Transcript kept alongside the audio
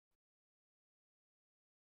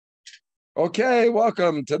Okay,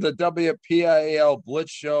 welcome to the WPIAL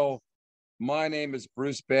Blitz Show. My name is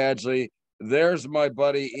Bruce Badgley. There's my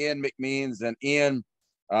buddy Ian McMeans. And Ian,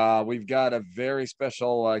 we've got a very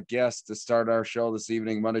special guest to start our show this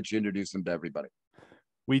evening. Why don't you introduce him to everybody?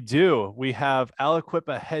 We do. We have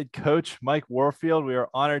Aliquippa head coach Mike Warfield. We are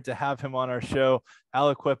honored to have him on our show.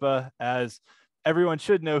 Aliquippa, as everyone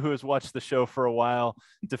should know who has watched the show for a while,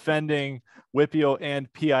 defending WPIAL and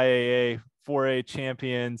PIAA 4A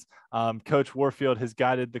champions. Coach Warfield has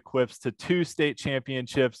guided the Quips to 2 state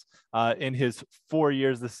championships in his 4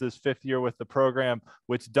 years. This is his 5th year with the program,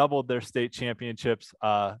 which doubled their state championships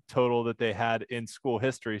total that they had in school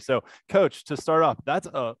history. So, Coach, to start off, that's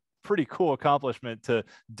a pretty cool accomplishment to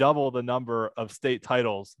double the number of state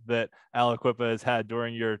titles that Aliquippa has had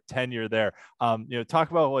during your tenure there. Talk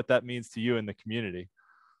about what that means to you in the community.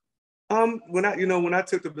 When I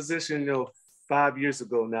took the position, 5 years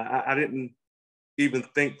ago now, I didn't even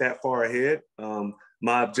think that far ahead.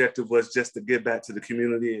 My objective was just to give back to the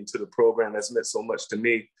community and to the program that's meant so much to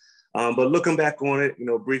me. But looking back on it,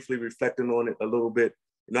 briefly reflecting on it a little bit,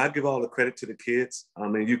 I give all the credit to the kids.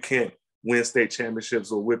 And you can't win state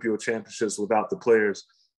championships or WPIAL championships without the players.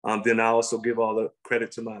 Then I also give all the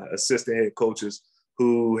credit to my assistant head coaches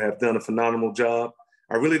who have done a phenomenal job.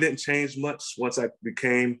 I really didn't change much once I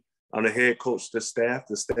became the head coach. The staff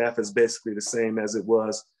is basically the same as it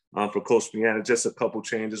was for Coach Piana. Just a couple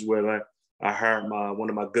changes where I hired one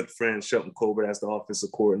of my good friends, Shelton Colbert, as the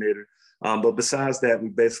offensive coordinator. But besides that, we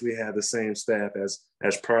basically have the same staff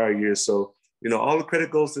as prior years. So, all the credit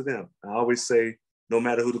goes to them. I always say, no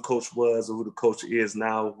matter who the coach was or who the coach is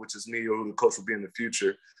now, which is me, or who the coach will be in the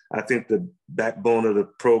future, I think the backbone of the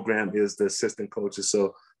program is the assistant coaches.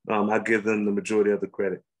 So I give them the majority of the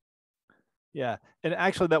credit. Yeah. And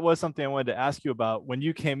actually, that was something I wanted to ask you about. When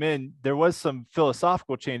you came in, there was some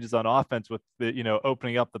philosophical changes on offense with the,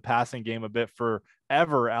 opening up the passing game a bit. Forever,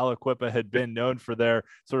 Aliquippa had been known for their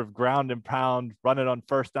sort of ground and pound, run it on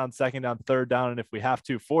first down, second down, third down, and if we have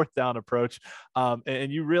to, fourth down approach.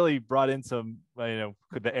 And you really brought in some, the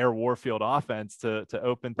Air Warfield offense to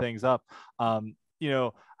open things up.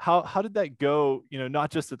 How did that go, not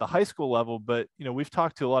just at the high school level, but, we've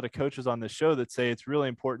talked to a lot of coaches on this show that say it's really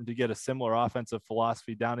important to get a similar offensive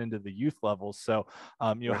philosophy down into the youth levels. So,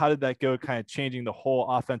 how did that go, kind of changing the whole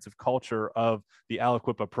offensive culture of the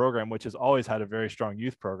Aliquippa program, which has always had a very strong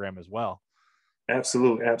youth program as well?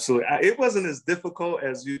 Absolutely. It wasn't as difficult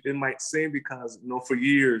as it might seem because, for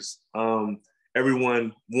years,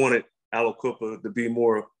 everyone wanted Aliquippa to be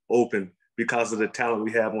more open because of the talent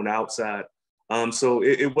we have on the outside. So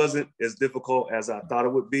it wasn't as difficult as I thought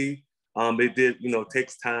it would be. It did,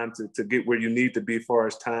 takes time to get where you need to be as far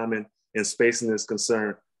as time and spacing is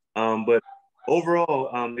concerned. But overall,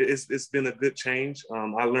 it's been a good change.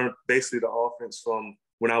 I learned basically the offense from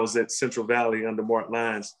when I was at Central Valley under Mark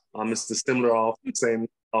Lyons. It's the similar offense, same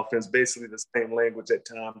offense, basically the same language at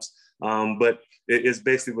times. But it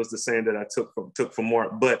basically was the same that I took from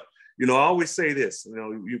Mark. But I always say this,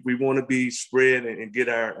 we want to be spread and get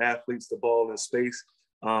our athletes the ball in space.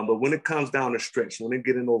 But when it comes down the stretch, when they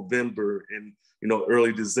get in November and,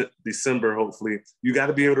 early December, hopefully, you got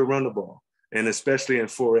to be able to run the ball. And especially in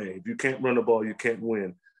 4A, if you can't run the ball, you can't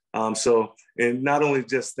win. And not only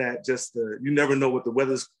just that, you never know what the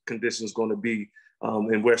weather condition is going to be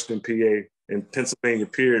in Western PA and Pennsylvania,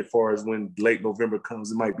 period, as far as when late November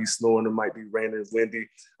comes. It might be snowing, it might be raining, windy.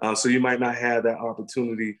 So you might not have that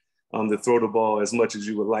opportunity to throw the ball as much as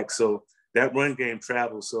you would like. So that run game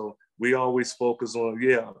travels. So we always focus on,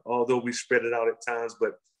 although we spread it out at times,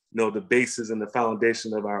 but the basis and the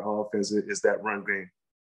foundation of our offense is that run game.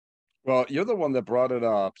 Well, you're the one that brought it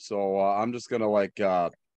up. So I'm just going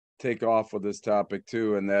to take off with this topic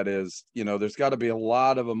too. And that is, there's got to be a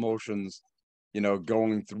lot of emotions,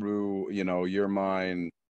 going through, your mind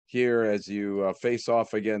here as you face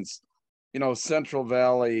off against, Central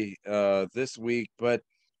Valley this week, but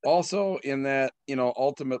also in that,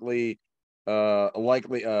 ultimately,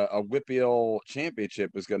 likely a WPIAL championship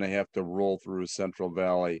is going to have to roll through Central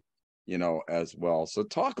Valley, as well. So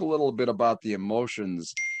talk a little bit about the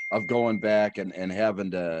emotions of going back and having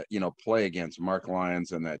to, play against Mark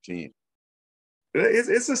Lyons and that team.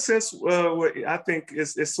 It's a sense where I think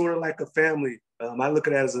it's sort of like a family. I look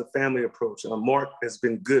at it as a family approach. Mark has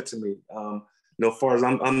been good to me. As far as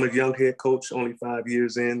I'm a young head coach, only 5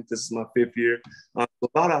 years in. This is my 5th year. A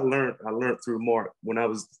lot I learned through Mark when I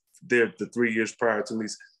was there the 3 years prior to me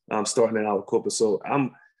starting at Aliquippa. So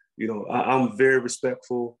I'm very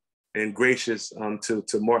respectful and gracious to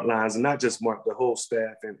Mark Lyons, and not just Mark, the whole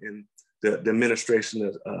staff and the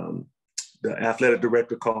administration. The athletic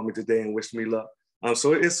director called me today and wished me luck.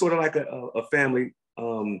 So it's sort of like a family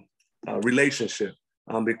relationship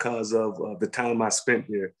because of the time I spent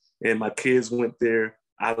there. And my kids went there.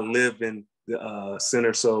 I live in the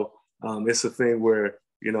center. So it's a thing where,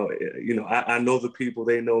 I know the people,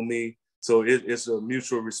 they know me. So it's a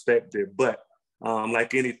mutual respect there. But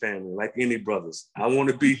like any family, like any brothers, I want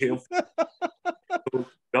to beat him.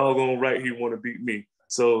 Doggone right, he want to beat me.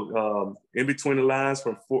 So in between the lines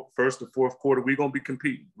from first to fourth quarter, we're going to be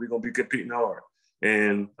competing. We're going to be competing hard.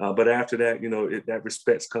 And but after that, that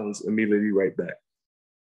respect comes immediately right back.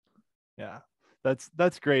 Yeah,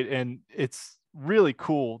 that's great. And it's really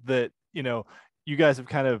cool that, you guys have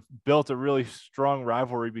kind of built a really strong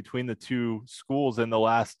rivalry between the two schools in the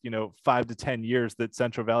last, 5 to 10 years that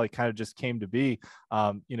Central Valley kind of just came to be,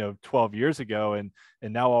 12 years ago. And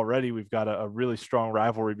now already we've got a really strong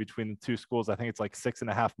rivalry between the two schools. I think it's like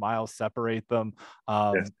 6.5 miles separate them.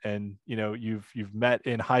 Yes. And, you've met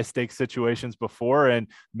in high stakes situations before and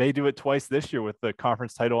may do it twice this year with the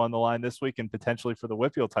conference title on the line this week and potentially for the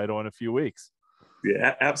WPIAL title in a few weeks.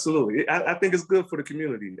 Yeah, absolutely. I think it's good for the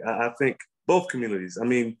community. I think both communities. I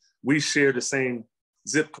mean, we share the same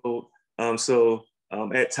zip code. So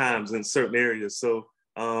at times in certain areas. So,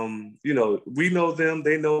 we know them,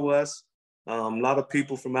 they know us. A lot of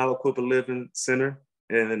people from Aliquippa live in Center,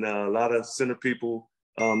 and a lot of Center people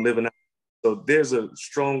live in. So there's a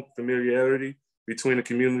strong familiarity between the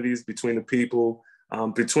communities, between the people,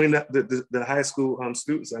 between the high school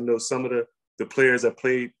students. I know some of the players that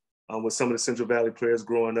played with some of the Central Valley players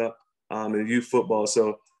growing up in youth football.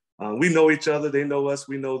 So we know each other, they know us,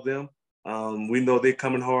 we know them. We know they're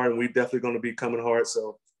coming hard, and we definitely going to be coming hard.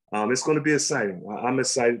 So it's going to be exciting. I'm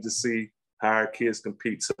excited to see how our kids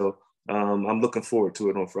compete. So I'm looking forward to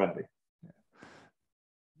it on Friday.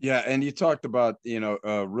 Yeah, and you talked about,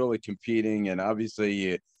 really competing, and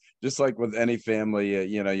obviously, just like with any family,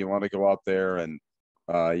 you want to go out there and,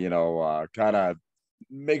 kind of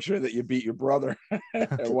make sure that you beat your brother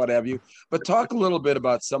or what have you. But talk a little bit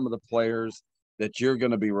about some of the players that you're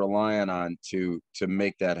going to be relying on to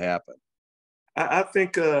make that happen. I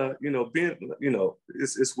think, being,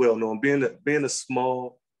 it's well known, being a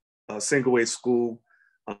small single A school,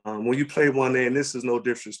 when you play 1A, and this is no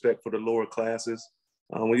disrespect for the lower classes,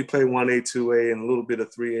 when you play 1A, 2A, and a little bit of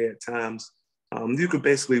 3A at times, you can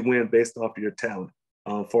basically win based off of your talent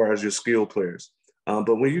as far as your skill players.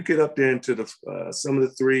 But when you get up there into some of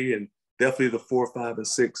the 3 and definitely the 4, 5, and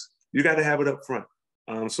 6, you got to have it up front.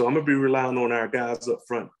 So I'm going to be relying on our guys up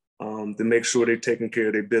front to make sure they're taking care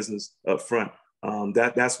of their business up front.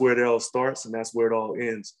 That's where it all starts, and that's where it all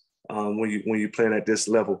ends when you're playing at this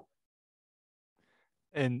level.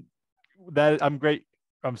 And that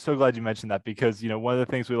I'm so glad you mentioned that, because, one of the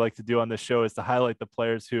things we like to do on this show is to highlight the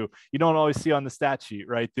players who you don't always see on the stat sheet,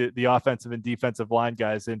 right? The offensive and defensive line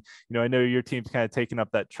guys. And, I know your team's kind of taken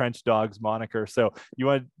up that trench dogs moniker. So you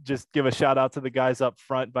want to just give a shout out to the guys up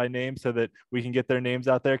front by name so that we can get their names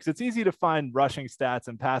out there. Cause it's easy to find rushing stats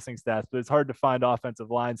and passing stats, but it's hard to find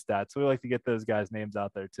offensive line stats. So we like to get those guys' names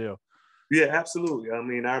out there too. Yeah, absolutely. I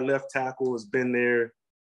mean, our left tackle has been there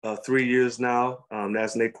 3 years now.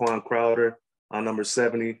 That's Naquan Crowder. Number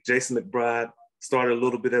 70, Jason McBride started a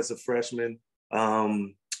little bit as a freshman.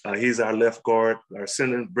 He's our left guard. Our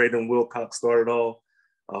center, Braden Wilcox, started all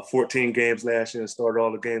 14 games last year and started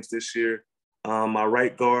all the games this year. My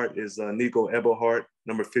right guard is Nico Eberhardt,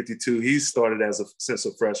 number 52. He started since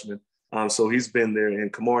a freshman, so he's been there.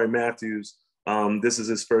 And Kamari Matthews, this is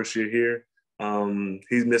his first year here.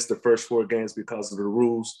 He missed the first 4 games because of the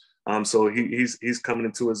rules, so he's coming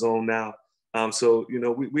into his own now. So,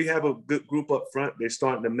 we have a good group up front. They're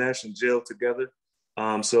starting to mesh and gel together.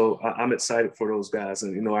 So I'm excited for those guys.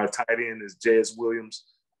 And, our tight end is J.S. Williams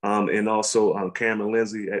and also Cameron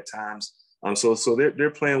Lindsay at times. So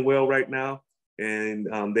they're playing well right now,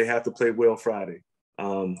 and they have to play well Friday,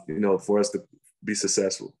 for us to be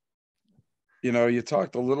successful. You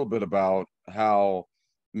talked a little bit about how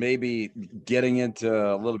maybe getting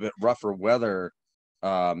into a little bit rougher weather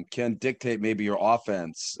can dictate maybe your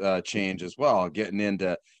offense change as well, getting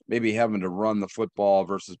into maybe having to run the football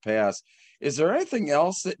versus pass. Is there anything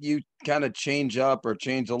else that you kind of change up or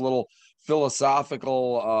change a little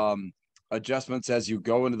philosophical adjustments as you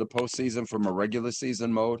go into the postseason from a regular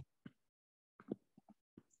season mode?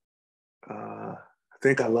 I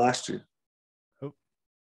think I lost you. Oh.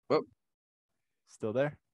 Still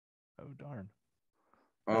there? Oh, darn.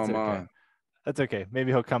 That's okay. That's okay.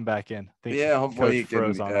 Maybe he'll come back in. Hopefully he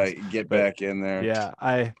can get back in there. Yeah,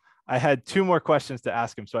 I had 2 more questions to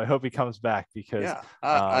ask him, so I hope he comes back because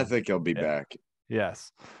I think he'll be back.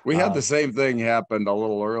 Yes. We had the same thing happen a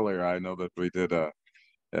little earlier. I know that we did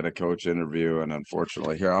had a coach interview, and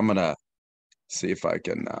unfortunately here, I'm going to see if I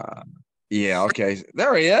can Yeah. Okay.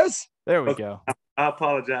 There he is. There we Okay, go. I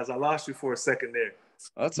apologize. I lost you for a second there.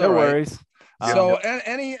 That's No all right. worries. So,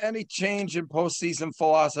 any change in postseason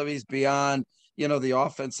philosophies beyond the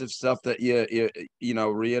offensive stuff that you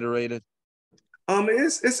reiterated?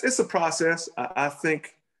 It's a process. I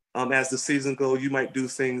think as the season goes, you might do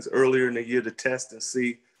things earlier in the year to test and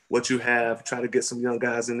see what you have. Try to get some young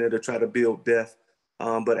guys in there to try to build depth.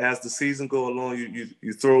 But as the season go along,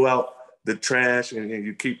 you throw out the trash and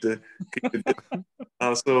you keep the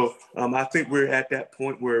I think we're at that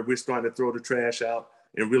point where we're starting to throw the trash out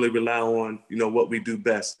and really rely on what we do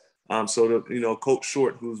best. Coach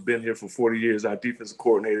Short, who's been here for 40 years, our defensive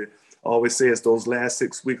coordinator, always says those last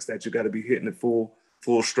 6 weeks that you got to be hitting it full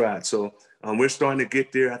stride. So we're starting to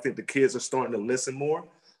get there. I think the kids are starting to listen more.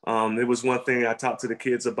 It was one thing I talked to the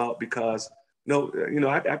kids about because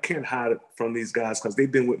I can't hide it from these guys because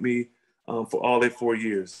they've been with me for all their 4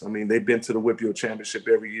 years. I mean, they've been to the WPIAL championship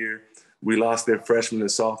every year. We lost their freshman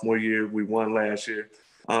and sophomore year. We won last year.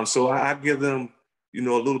 So I give them, a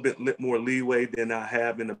little bit more leeway than I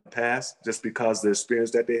have in the past, just because of the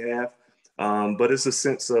experience that they have. But it's a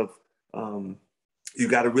sense of you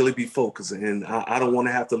got to really be focused. And I don't want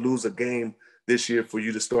to have to lose a game this year for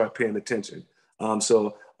you to start paying attention.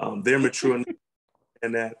 They're mature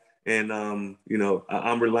in that. And, I'm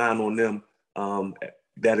relying on them,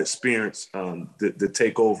 that experience to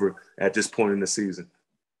take over at this point in the season.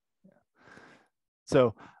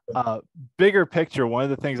 So bigger picture, one of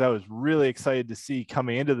the things I was really excited to see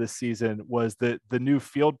coming into this season was that the new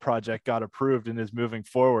field project got approved and is moving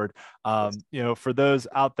forward. For those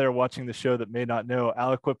out there watching the show that may not know,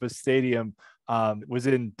 Aliquippa Stadium was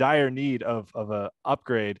in dire need of an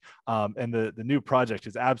upgrade, and the new project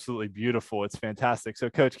is absolutely beautiful. It's fantastic. So,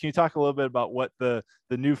 Coach, can you talk a little bit about what the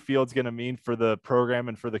new field's going to mean for the program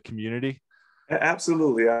and for the community?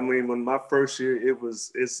 Absolutely. I mean, when my first year, it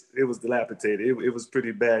was dilapidated. It was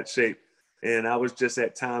pretty bad shape, and I was just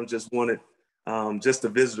at times just wanted just the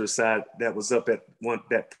visitor side that was up at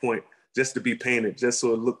that point just to be painted, just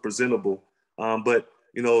so it looked presentable. But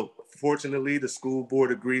fortunately, the school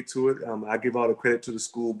board agreed to it. I give all the credit to the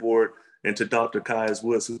school board and to Dr. Kaius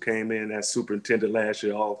Woods, who came in as superintendent last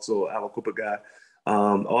year, also Aliquippa guy.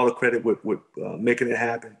 All the credit with making it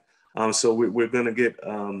happen. So we're going to get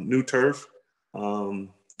new turf.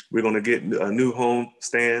 We're going to get new home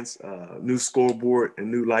stands, new scoreboard, and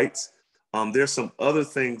new lights. There's some other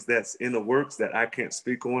things that's in the works that I can't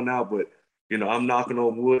speak on now, but I'm knocking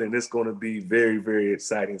on wood, and it's going to be very, very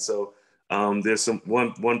exciting. So there's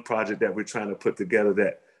one project that we're trying to put together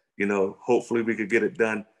that hopefully we could get it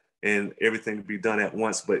done and everything will be done at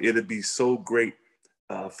once. But it'll be so great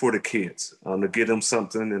for the kids to get them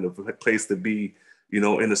something and a place to be,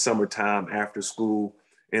 in the summertime after school.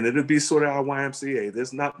 And it'll be sort of our YMCA.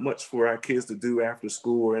 There's not much for our kids to do after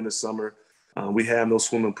school or in the summer. We have no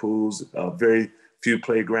swimming pools, very few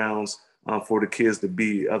playgrounds for the kids to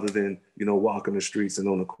be other than, walking the streets and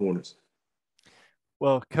on the corners.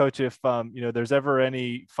 Well, Coach, if there's ever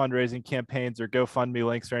any fundraising campaigns or GoFundMe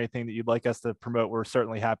links or anything that you'd like us to promote, we're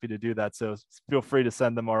certainly happy to do that. So feel free to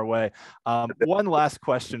send them our way. One last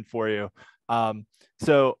question for you.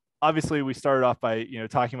 So obviously, we started off by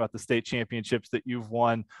talking about the state championships that you've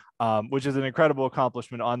won, which is an incredible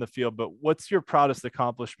accomplishment on the field. But what's your proudest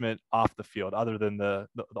accomplishment off the field, other than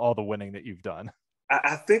all the winning that you've done?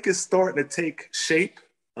 I think it's starting to take shape.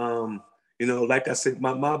 Like I said,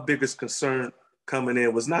 my biggest concern coming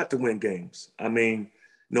in was not to win games. I mean,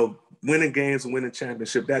 winning games and winning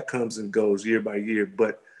championship, that comes and goes year by year.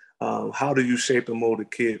 But how do you shape and mold a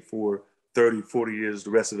kid for 30, 40 years, the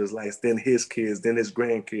rest of his life, then his kids, then his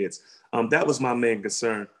grandkids? That was my main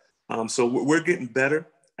concern. So we're getting better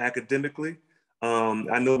academically.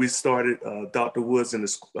 I know we started, Dr. Woods and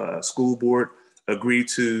the school board agreed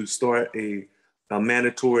to start a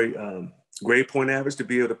mandatory grade point average to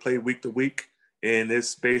be able to play week to week. And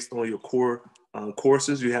it's based on your core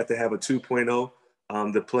courses. You have to have a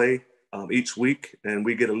 2.0 to play each week. And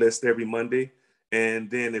we get a list every Monday. And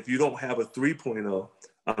then if you don't have a 3.0,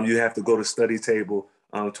 you have to go to study table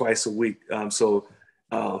twice a week.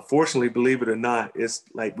 Fortunately, believe it or not, it's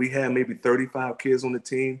like we had maybe 35 kids on the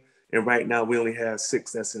team, and right now we only have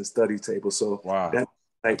 6 that's in study table. So wow,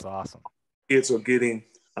 that's awesome. Kids are getting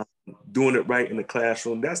doing it right in the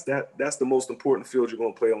classroom. That's the most important field you're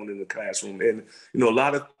going to play on in the classroom. And a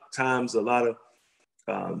lot of times, a lot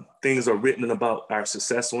of things are written about our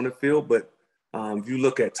success on the field, but if you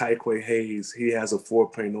look at Tyquay Hayes, he has a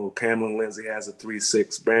 4.0. Cameron Lindsay has a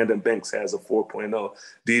 3.6. Brandon Banks has a 4.0.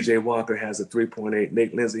 DJ Walker has a 3.8.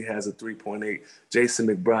 Nate Lindsay has a 3.8. Jason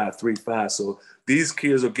McBride, 3.5. So these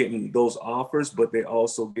kids are getting those offers, but they're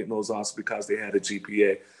also getting those offers because they had a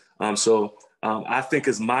GPA. I think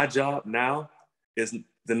it's my job now is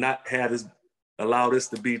to not allow this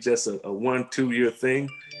to be just a 1-2 year thing.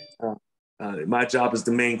 My job is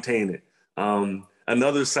to maintain it.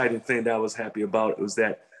 Another exciting thing that I was happy about was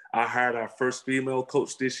that I hired our first female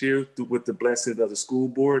coach this year with the blessing of the school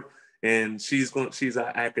board, and she's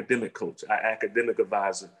our academic coach, our academic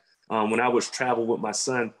advisor. When I was travel with my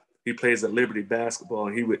son, he plays at Liberty basketball,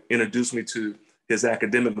 and he would introduce me to his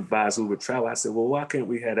academic advisor who would travel. I said, well, why can't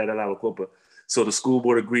we have that at Aliquippa? So the school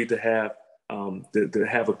board agreed to have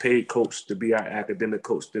a paid coach to be our academic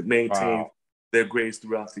coach to maintain their grades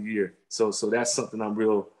throughout the year. So that's something I'm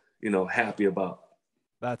real, happy about.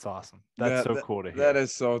 That's awesome. That's so cool to hear. That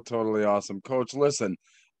is so totally awesome. Coach, listen,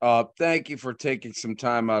 thank you for taking some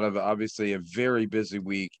time out of obviously a very busy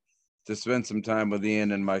week to spend some time with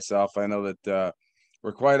Ian and myself. I know that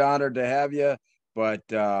we're quite honored to have you, but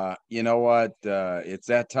you know what? It's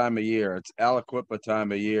that time of year. It's Aliquippa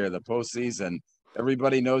time of year, the postseason.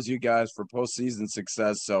 Everybody knows you guys for postseason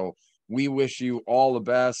success, so we wish you all the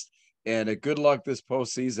best and a good luck this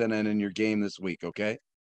postseason and in your game this week, okay?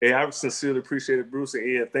 Hey, I sincerely appreciate it, Bruce and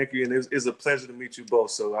Ian. Thank you, and it's a pleasure to meet you both,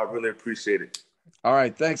 so I really appreciate it. All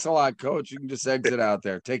right, thanks a lot, Coach. You can just exit out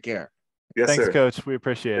there. Take care. Yes, thanks, sir. Coach. We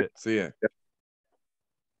appreciate it. See ya.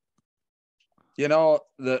 You know,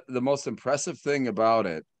 the most impressive thing about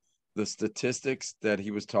it, the statistics that he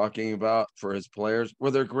was talking about for his players were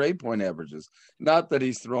their grade point averages. Not that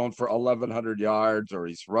he's thrown for 1,100 yards or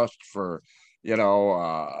he's rushed for,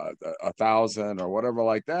 1,000 or whatever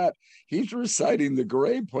like that. He's reciting the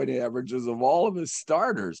grade point averages of all of his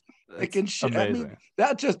starters. It can amazing. I mean,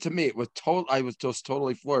 that just to me, I was just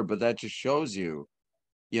totally floored, but that just shows you,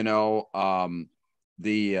 the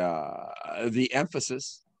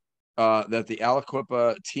emphasis that the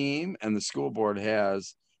Aliquippa team and the school board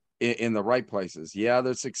has in the right places. Yeah,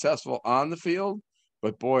 they're successful on the field,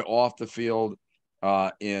 but boy, off the field,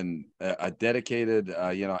 in a dedicated,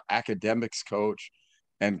 academics coach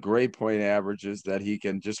and grade point averages that he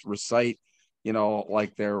can just recite,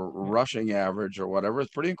 like their rushing average or whatever.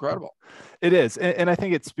 It's pretty incredible. It is. And I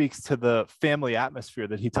think it speaks to the family atmosphere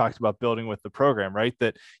that he talked about building with the program, right?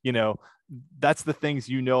 That, that's the things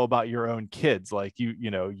about your own kids. Like,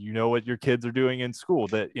 what your kids are doing in school,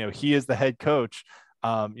 that, he is the head coach,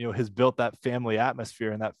 has built that family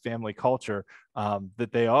atmosphere and that family culture,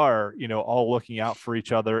 that they are, all looking out for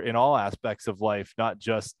each other in all aspects of life, not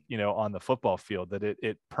just, on the football field, that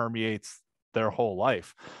it permeates their whole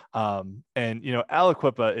life.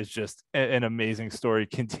 Aliquippa is just an amazing story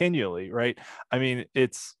continually, right? I mean,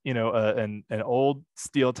 it's, an old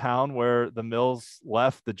steel town where the mills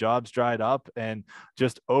left, the jobs dried up, and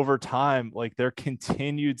just over time, like their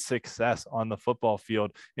continued success on the football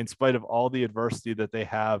field, in spite of all the adversity that they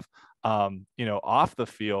have, off the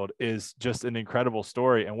field, is just an incredible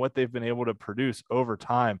story. And what they've been able to produce over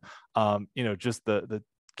time, just the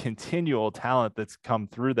continual talent that's come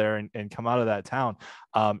through there and come out of that town,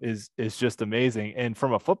 is just amazing. And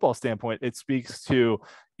from a football standpoint, it speaks to,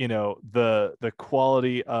 the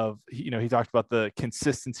quality of, he talked about the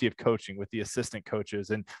consistency of coaching with the assistant coaches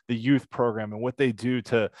and the youth program and what they do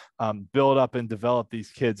to build up and develop these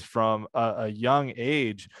kids from a young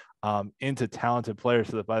age into talented players,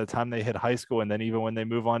 so that by the time they hit high school, and then even when they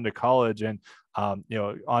move on to college and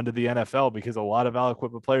onto the NFL, because a lot of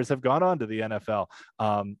Aliquippa players have gone on to the NFL,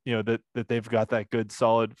 that they've got that good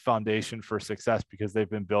solid foundation for success because they've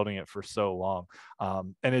been building it for so long.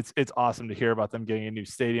 And it's awesome to hear about them getting a new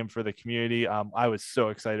stadium for the community. I was so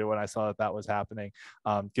excited when I saw that was happening,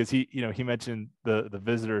 because he mentioned the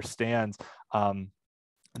visitor stands.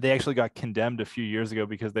 They actually got condemned a few years ago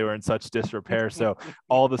because they were in such disrepair. So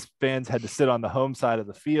all the fans had to sit on the home side of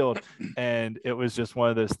the field. And it was just one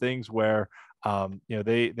of those things where,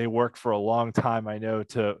 they worked for a long time, I know,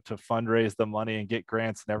 to fundraise the money and get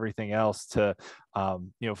grants and everything else to,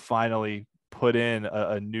 finally put in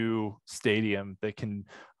a new stadium that can,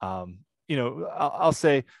 I'll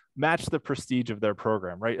say match the prestige of their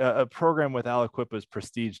program, right? A program with Aliquippa's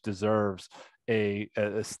prestige deserves a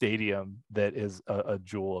stadium that is a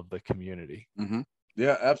jewel of the community. Mm-hmm.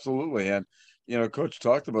 Yeah, absolutely. And, Coach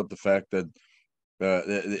talked about the fact that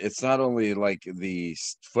it's not only like the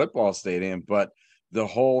football stadium, but the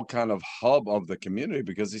whole kind of hub of the community,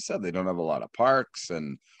 because he said they don't have a lot of parks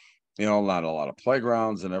and, not a lot of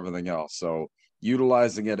playgrounds and everything else. So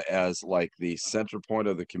utilizing it as like the center point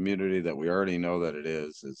of the community that we already know that it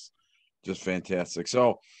is just fantastic.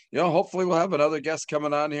 So, hopefully we'll have another guest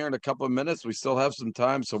coming on here in a couple of minutes. We still have some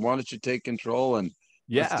time. So why don't you take control and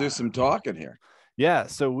let's do some talking here. Yeah.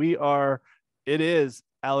 So it is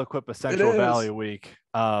Aliquippa Central Valley week.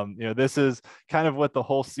 This is kind of what the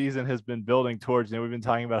whole season has been building towards. We've been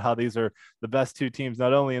talking about how these are the best two teams,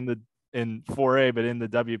 not only in 4A, but in the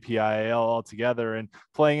WPIAL altogether, and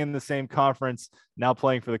playing in the same conference, now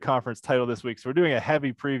playing for the conference title this week. So we're doing a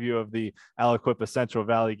heavy preview of the Aliquippa Central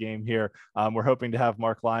Valley game here. We're hoping to have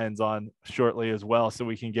Mark Lyons on shortly as well, so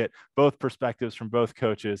we can get both perspectives from both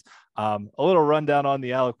coaches. A little rundown on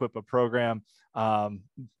the Aliquippa program.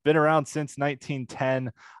 Been around since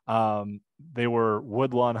 1910. They were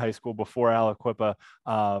Woodlawn High School before Aliquippa,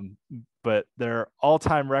 but their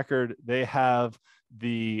all-time record, they have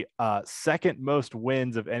the second most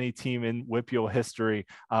wins of any team in WPIAL history.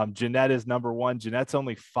 Jeanette is number one. Jeanette's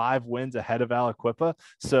only 5 wins ahead of Aliquippa.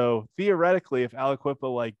 So theoretically, if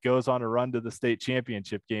Aliquippa goes on a run to the state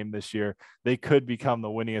championship game this year, they could become the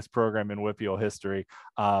winningest program in WPIAL history.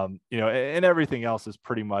 And everything else is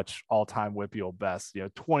pretty much all-time WPIAL best.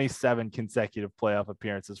 27 consecutive playoff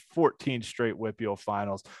appearances, 14 straight WPIAL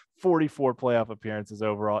finals, 44 playoff appearances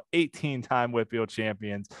overall, 18-time WPIAL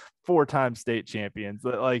champions, 4-time state champions.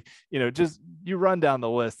 Just you run down the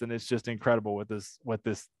list, and it's just incredible what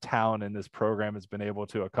this town and this program has been able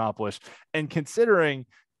to accomplish. And considering,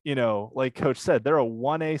 like Coach said, they're a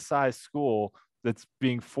 1A size school that's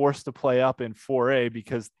being forced to play up in 4A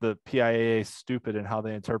because the PIAA is stupid in how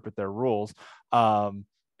they interpret their rules.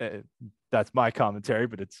 That's my commentary,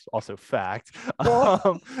 but it's also fact.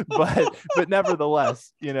 But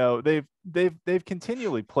nevertheless, they've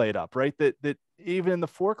continually played up, right? That even in the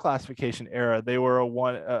 4 classification era, they were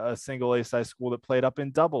a single A size school that played up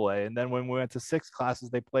in double A. And then when we went to 6 classes,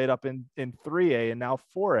 they played up in 3A and now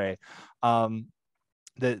 4A.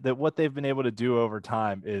 That what they've been able to do over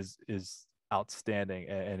time is outstanding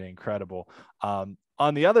and incredible.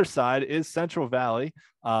 On the other side is Central Valley,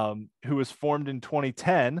 who was formed in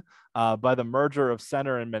 2010 by the merger of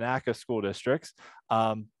Center and Monaca school districts.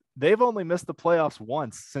 They've only missed the playoffs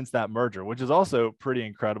once since that merger, which is also pretty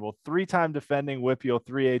incredible. 3-time defending WPIAL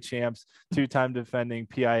 3A champs, 2-time defending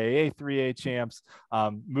PIAA 3A champs,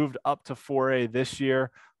 moved up to 4A this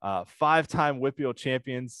year. 5-time WPIAL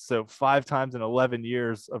champions. So 5 times in 11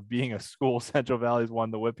 years of being a school, Central Valley's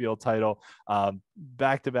won the WPIAL title,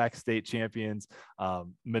 back-to-back state champions.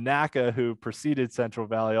 Monaca, who preceded Central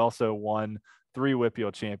Valley, also won 3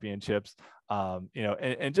 WPIAL championships.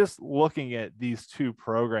 And just looking at these two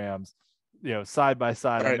programs, side by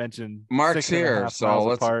side, right. I mentioned Mark's here, so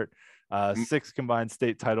let's apart. 6 combined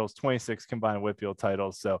state titles, 26 combined WPIAL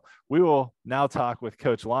titles. So we will now talk with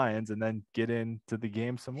Coach Lyons and then get into the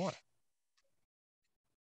game some more.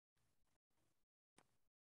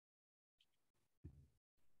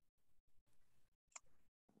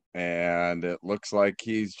 And it looks like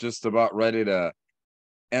he's just about ready to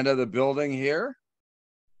enter the building here.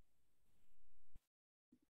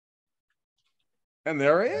 And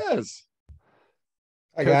there he is.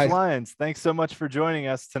 Hi, Coach Lyons, thanks so much for joining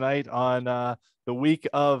us tonight on the week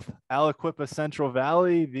of Aliquippa Central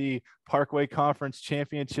Valley, the Parkway Conference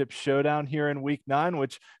Championship showdown here in week 9,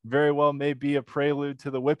 which very well may be a prelude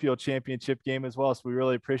to the WPIAL Championship game as well. So we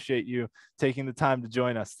really appreciate you taking the time to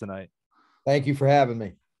join us tonight. Thank you for having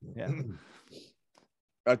me. Yeah.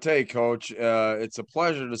 I tell you, Coach, it's a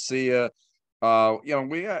pleasure to see you.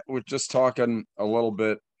 We're just talking a little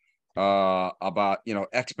bit about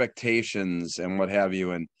expectations and what have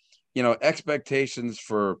you, and expectations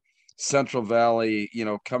for Central Valley,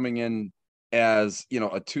 coming in as a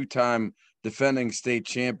 2-time defending state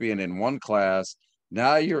champion in one class.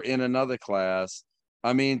 Now you're in another class.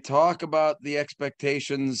 I mean, talk about the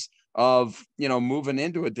expectations of moving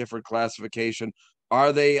into a different classification.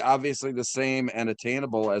 Are they obviously the same and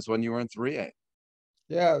attainable as when you were in 3A?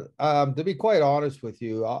 Yeah, to be quite honest with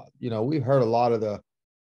you, we've heard a lot of the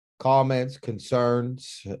comments,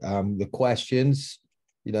 concerns, the questions.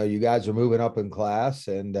 You guys are moving up in class,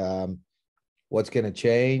 and what's going to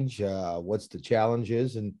change? What's the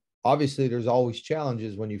challenges? And obviously, there's always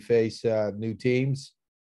challenges when you face new teams.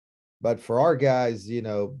 But for our guys,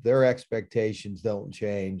 their expectations don't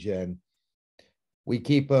change, and we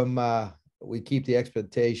keep them. We keep the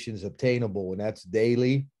expectations obtainable, and that's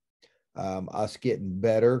daily. Us getting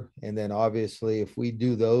better, and then obviously, if we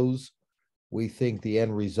do those, we think the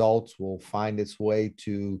end results will find its way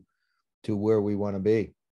to where we want to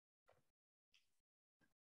be.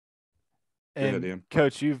 And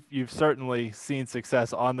Coach, you've certainly seen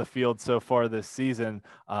success on the field so far this season.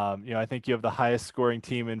 I think you have the highest scoring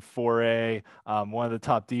team in 4A, one of the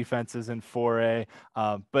top defenses in 4A.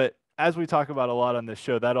 But as we talk about a lot on this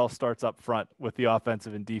show, that all starts up front with the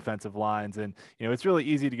offensive and defensive lines. And, it's really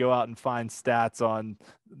easy to go out and find stats on,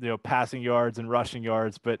 passing yards and rushing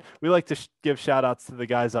yards, but we like to give shout outs to the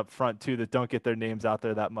guys up front too, that don't get their names out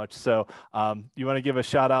there that much. So you want to give a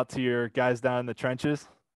shout out to your guys down in the trenches?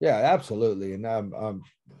 Yeah, absolutely. And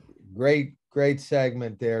great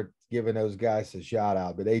segment there, giving those guys a shout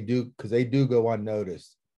out, but they do go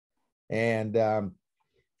unnoticed. And,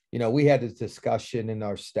 we had this discussion in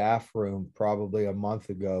our staff room probably a month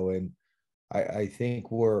ago, and I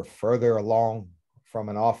think we're further along from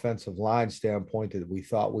an offensive line standpoint that we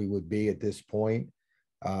thought we would be at this point.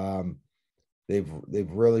 They've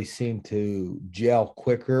really seemed to gel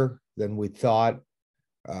quicker than we thought.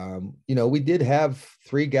 We did have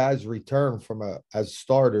 3 guys return as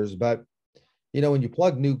starters, but when you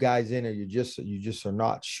plug new guys in, or you just are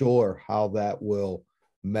not sure how that will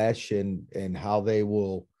mesh and how they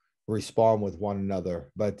will respond with one another.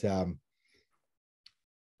 But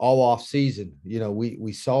all off season,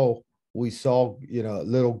 we saw a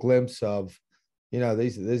little glimpse of,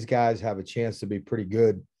 these guys have a chance to be pretty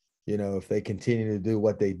good, if they continue to do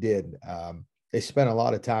what they did. They spent a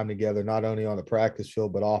lot of time together, not only on the practice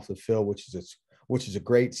field, but off the field, which is a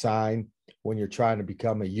great sign when you're trying to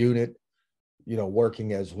become a unit,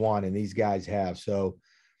 working as one, and these guys have. So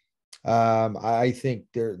I think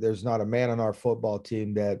there's not a man on our football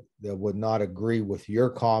team that would not agree with your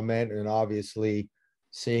comment, and obviously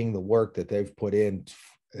seeing the work that they've put in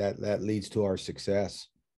that leads to our success.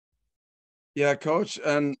 Yeah, Coach.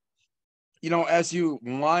 And, as you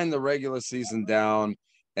wind the regular season down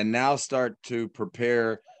and now start to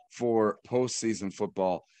prepare for postseason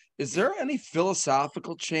football, is there any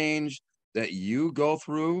philosophical change that you go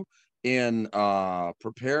through in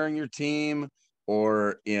preparing your team,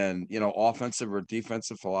 or in, offensive or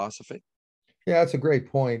defensive philosophy? Yeah, that's a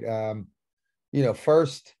great point.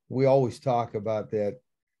 First, we always talk about that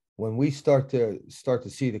when we start to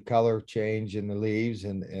see the color change in the leaves,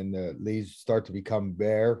 and the leaves start to become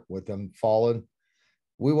bare with them falling,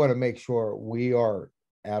 we want to make sure we are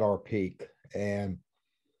at our peak, and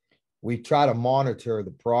we try to monitor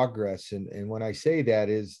the progress. And when I say that,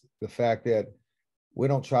 is the fact that we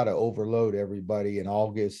don't try to overload everybody in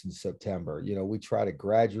August and September. We try to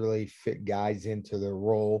gradually fit guys into their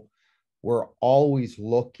role. We're always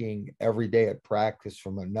looking every day at practice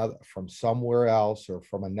from somewhere else, or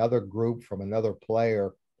from another group, from another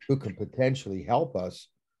player who can potentially help us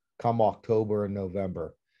come October and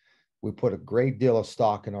November. We put a great deal of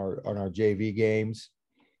stock on our JV games.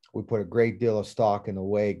 We put a great deal of stock in the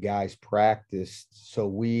way guys practice, so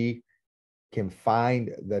we can find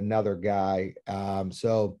another guy.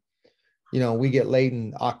 So we get late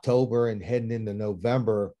in October and heading into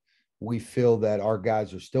November, we feel that our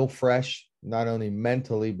guys are still fresh, not only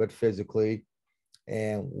mentally, but physically.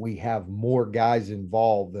 And we have more guys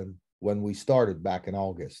involved than when we started back in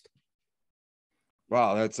August.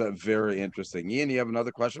 Wow, that's very interesting. Ian, you have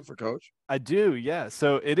another question for Coach? I do, yeah.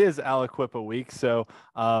 So it is Aliquippa week. So,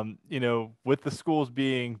 with the schools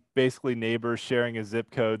being basically neighbors, sharing a zip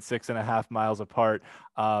code 6.5 miles apart,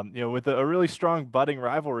 with a really strong budding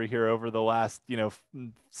rivalry here over the last,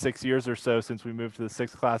 6 years or so since we moved to the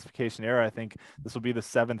 6th classification era. I think this will be the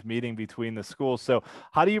 7th meeting between the schools. So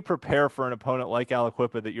how do you prepare for an opponent like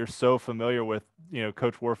Aliquippa that you're so familiar with?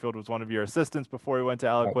 Coach Warfield was one of your assistants before he went to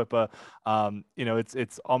Aliquippa.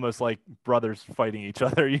 It's almost like brothers fighting each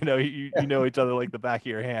other. You know each other like the back of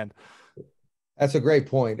your hand. That's a great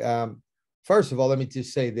point. First of all, let me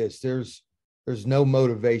just say this: there's no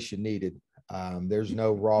motivation needed. There's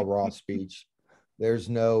no rah speech. There's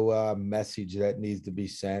no message that needs to be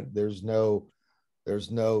sent. There's no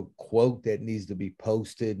quote that needs to be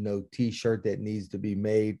posted. No T-shirt that needs to be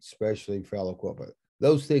made, especially for Aliquippa.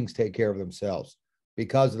 Those things take care of themselves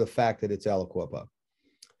because of the fact that it's Aliquippa.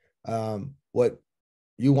 What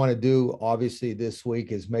you want to do, obviously, this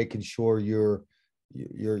week is making sure you're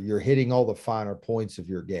hitting all the finer points of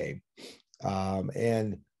your game.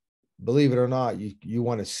 And believe it or not, you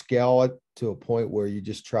want to scale it to a point where you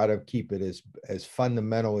just try to keep it as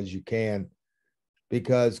fundamental as you can,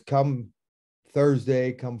 because come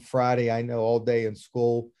Thursday, come Friday, I know all day in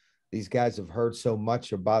school, these guys have heard so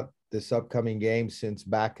much about this upcoming game since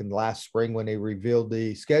back in last spring when they revealed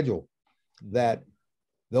the schedule, that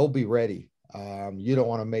they'll be ready. You don't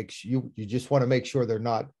want to you just want to make sure they're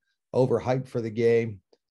not overhyped for the game,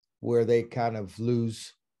 where they kind of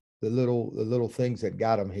lose the little things that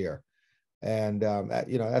got them here. And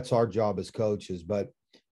that's our job as coaches. But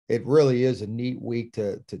it really is a neat week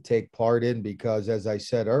to take part in, because as I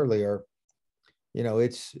said earlier,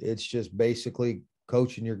 it's just basically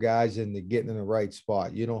coaching your guys into getting in the right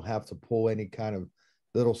spot. You don't have to pull any kind of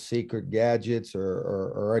little secret gadgets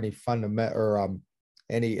or any fundamental or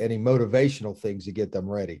any motivational things to get them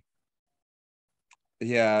ready.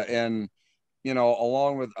 Yeah, and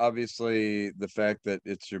along with obviously the fact that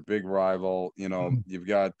it's your big rival, you've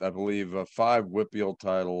got, I believe, 5 WPIAL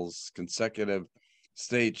titles, consecutive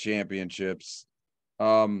state championships.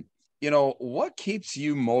 What keeps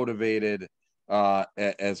you motivated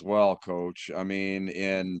as well, Coach? I mean,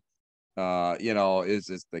 is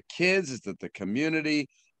it the kids? Is it the community?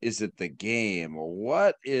 Is it the game?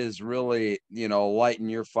 What is really, lighting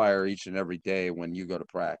your fire each and every day when you go to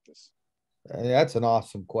practice? That's an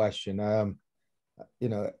awesome question. You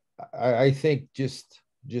know, I think just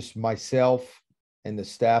myself and the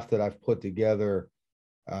staff that I've put together,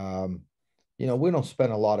 we don't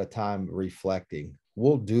spend a lot of time reflecting.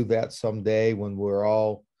 We'll do that someday when we're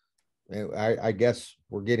all, I guess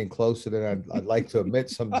we're getting closer than I'd like to admit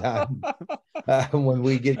sometime. When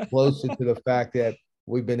we get closer to the fact that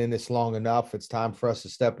we've been in this long enough, it's time for us to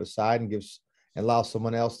step aside and allow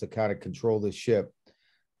someone else to kind of control this ship.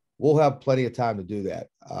 We'll have plenty of time to do that.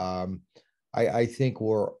 I think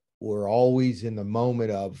we're always in the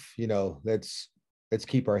moment of, let's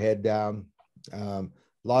keep our head down. A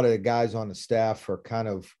lot of the guys on the staff we're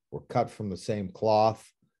cut from the same cloth.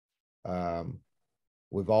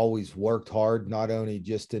 We've always worked hard, not only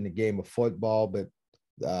just in the game of football, but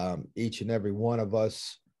each and every one of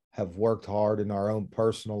us have worked hard in our own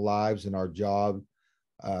personal lives and our job.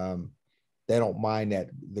 They don't mind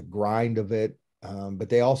the grind of it, but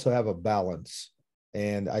they also have a balance.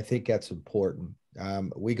 And I think that's important.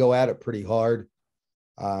 We go at it pretty hard,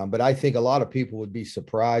 but I think a lot of people would be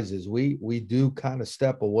surprised as we do kind of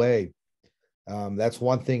step away. That's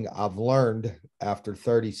one thing I've learned after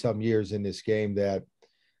 30 some years in this game, that,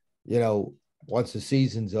 once the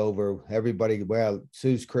season's over, everybody, well, as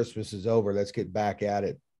soon as Christmas is over, let's get back at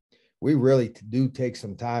it. We really do take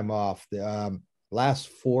some time off. The last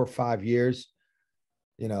 4 or 5 years,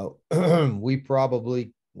 we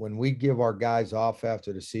probably, when we give our guys off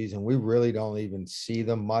after the season, we really don't even see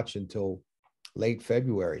them much until late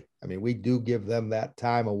February. I mean, we do give them that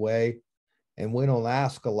time away, and we don't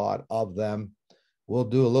ask a lot of them. We'll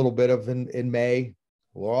do a little bit of in May.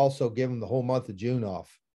 We'll also give them the whole month of June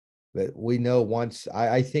off. But we know once,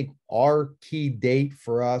 I think our key date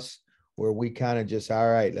for us where we kind of just, all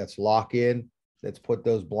right, let's lock in, let's put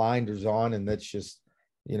those blinders on, and let's just,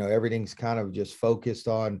 everything's kind of just focused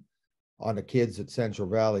on the kids at Central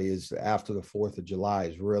Valley, is after the 4th of July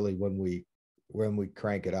is really when we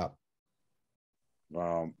crank it up.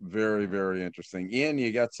 Wow. Very, very interesting. Ian,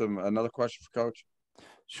 you got another question for Coach?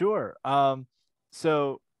 Sure.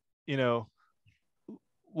 So,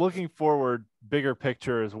 looking forward, bigger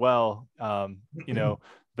picture as well,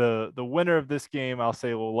 the winner of this game, I'll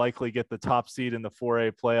say, will likely get the top seed in the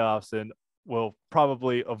 4A playoffs and will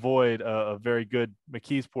probably avoid a very good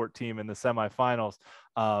McKeesport team in the semifinals.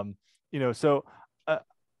 I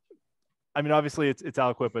mean, obviously it's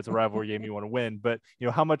Aliquippa, it's a rivalry game, you want to win, but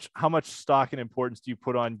how much stock and importance do you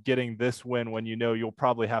put on getting this win when you'll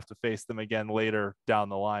probably have to face them again later down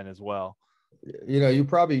the line as well?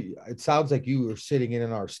 It sounds like you were sitting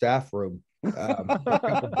in our staff room a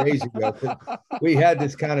couple of days ago. We had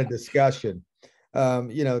this kind of discussion,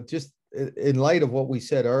 just in light of what we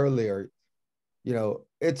said earlier.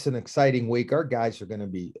 It's an exciting week. Our guys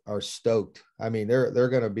are stoked. I mean, they're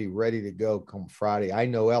going to be ready to go come Friday. I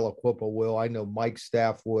know Aliquippa will. I know Mike's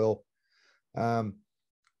staff will.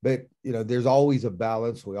 But there's always a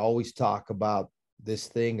balance. We always talk about this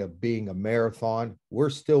thing of being a marathon.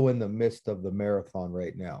 We're still in the midst of the marathon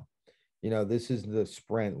right now. This is the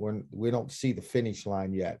sprint when we don't see the finish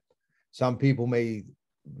line yet. Some people may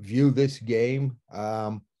view this game,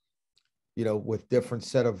 with different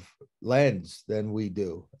set of lens than we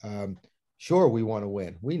do. Sure, we want to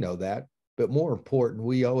win. We know that. But more important,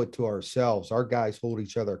 we owe it to ourselves. Our guys hold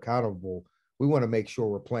each other accountable. We want to make sure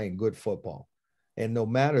we're playing good football. And no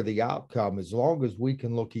matter the outcome, as long as we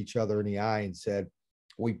can look each other in the eye and said,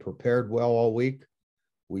 we prepared well all week,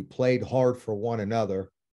 we played hard for one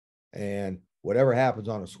another, and whatever happens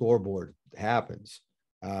on a scoreboard happens.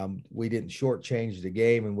 We didn't shortchange the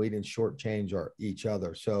game, and we didn't shortchange each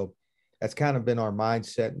other. So that's kind of been our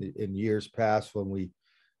mindset in years past when we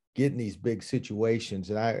get in these big situations.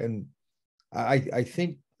 And I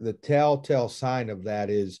think the telltale sign of that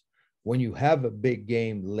is when you have a big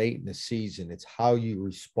game late in the season, it's how you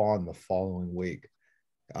respond the following week.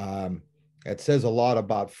 It says a lot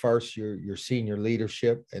about, first, your senior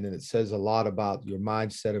leadership, and then it says a lot about your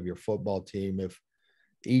mindset of your football team. If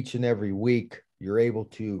each and every week you're able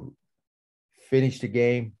to finish the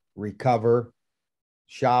game, recover,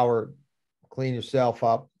 shower, clean yourself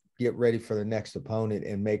up, get ready for the next opponent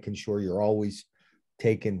and making sure you're always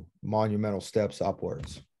taking monumental steps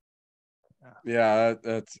upwards. Yeah,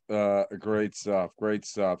 that's great stuff. Great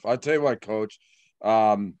stuff. I'll tell you what, Coach.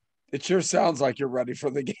 It sure sounds like you're ready for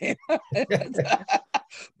the game.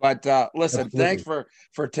 But listen, Absolutely. thanks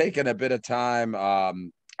for taking a bit of time.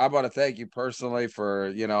 I want to thank you personally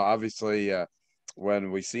for, obviously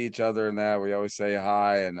when we see each other and that, we always say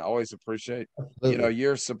hi, and always appreciate, Absolutely.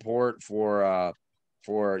 your support for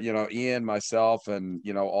Ian, myself,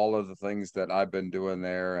 and all of the things that I've been doing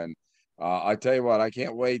there. And I tell you what, I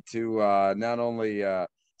can't wait to not only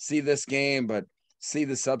see this game, but see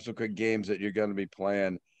the subsequent games that you're going to be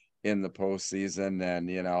playing in the postseason.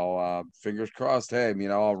 And fingers crossed. Hey,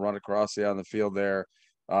 I'll run across you on the field there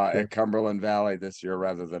at Cumberland Valley this year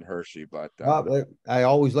rather than Hershey. But I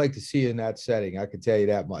always like to see you in that setting. I can tell you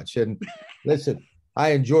that much. And listen,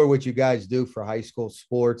 I enjoy what you guys do for high school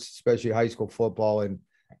sports, especially high school football. And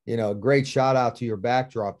great shout out to your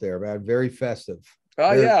backdrop there, man. Very festive.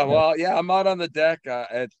 Oh Very yeah, festive. well, yeah, I'm out on the deck.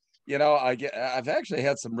 I've actually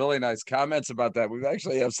had some really nice comments about that. We've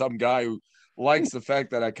actually have some guy who likes the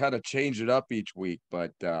fact that I kind of change it up each week.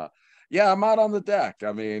 But yeah, I'm out on the deck.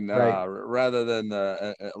 I mean, Right. rather than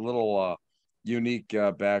a little unique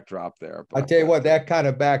backdrop there. I But tell you what, that kind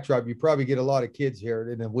of backdrop, you probably get a lot of kids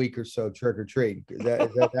here in a week or so trick or treat. Is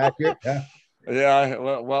that accurate? Yeah. yeah,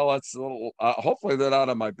 well, it's a little. Hopefully, they're not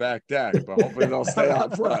on my back deck, but hopefully they'll stay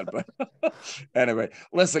out front. But anyway,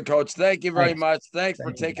 listen, Coach, thank you very Thanks. much. Thanks for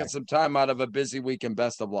Thank you, taking guys. some time out of a busy week, and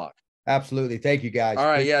best of luck. Absolutely. Thank you, guys. All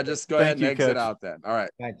right, yeah, Appreciate it. just go ahead Thank and you, exit Coach. out then. All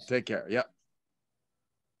right, Thanks. take care. Yep.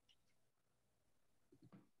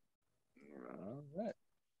 All right,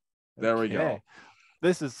 there we go. Okay.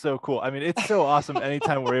 This is so cool. I mean, it's so awesome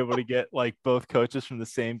anytime we're able to get like both coaches from the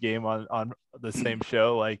same game on the same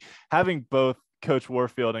show. Like having both Coach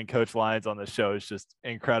Warfield and Coach Lyons on the show is just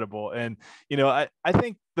incredible. And I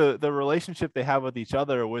think the relationship they have with each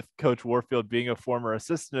other, with Coach Warfield being a former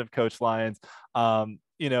assistant of Coach Lyons,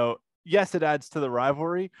 yes, it adds to the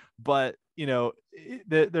rivalry, but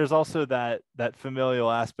there's also that familial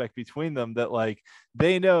aspect between them, that like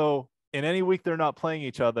they know in any week they're not playing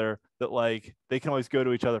each other, that like they can always go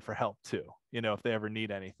to each other for help too, if they ever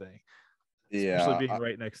need anything. Especially being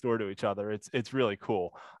right next door to each other. It's really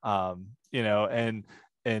cool. And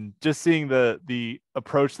just seeing the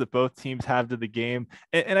approach that both teams have to the game.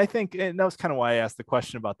 And I think, and that was kind of why I asked the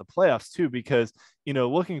question about the playoffs too, because,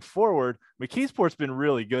 looking forward, McKeesport's been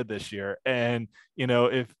really good this year. And,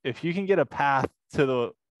 if you can get a path to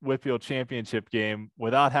the WPIAL championship game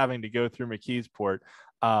without having to go through McKeesport,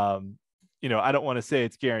 I don't want to say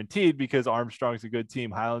it's guaranteed, because Armstrong's a good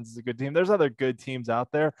team, Highlands is a good team. There's other good teams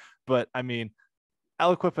out there, but I mean,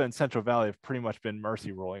 Aliquippa and Central Valley have pretty much been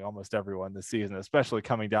mercy ruling almost everyone this season, especially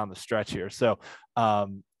coming down the stretch here. So, there's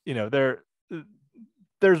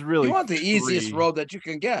really, you want the easiest road that you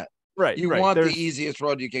can get. Right. You want the easiest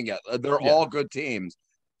road you can get. They're all good teams,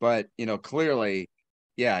 but clearly,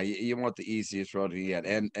 yeah, you want the easiest road you can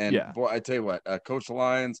get. And yeah. Boy, I tell you what, Coach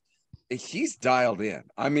Lyons, he's dialed in.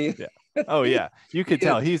 I mean, yeah. Oh yeah, you could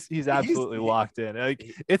tell he's absolutely locked in. Like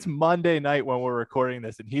it's Monday night when we're recording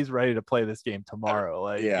this, and he's ready to play this game tomorrow.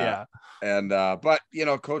 Like yeah. And but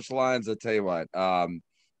Coach Lyons, I tell you what,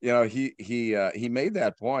 he made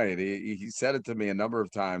that point. He said it to me a number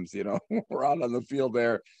of times. We're out on the field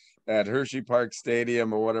there at Hershey Park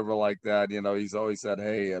Stadium or whatever like that. He's always said,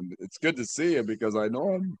 "Hey, it's good to see you because I know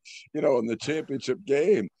I'm, in the championship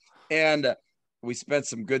game." And we spent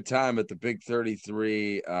some good time at the Big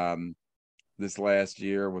 33 this last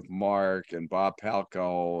year with Mark and Bob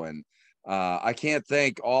Palco. And I can't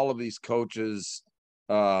thank all of these coaches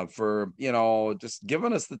for, just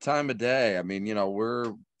giving us the time of day. I mean,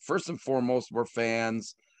 we're first and foremost, we're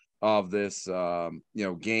fans of this,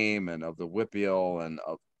 game and of the WPIAL and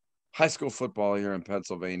of high school football here in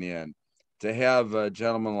Pennsylvania. And to have a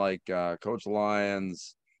gentleman like Coach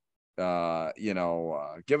Lyons,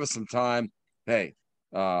 give us some time. Hey,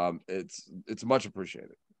 it's much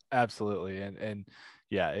appreciated. Absolutely. And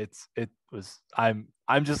yeah, I'm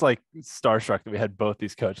just like starstruck that we had both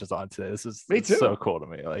these coaches on today. This is so cool to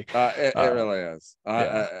me. Like it really is,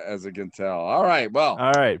 as I can tell. All right,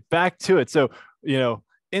 back to it. So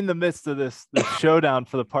in the midst of this showdown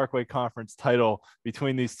for the Parkway Conference title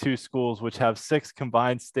between these two schools, which have 6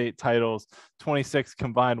 combined state titles, 26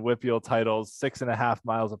 combined WPIAL titles, 6.5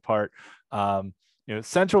 miles apart,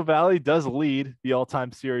 Central Valley does lead the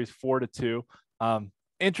all-time series 4-2.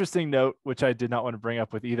 Interesting note, which I did not want to bring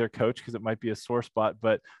up with either coach because it might be a sore spot,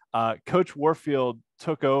 but Coach Warfield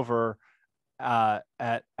took over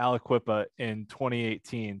at Aliquippa in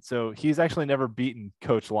 2018. So he's actually never beaten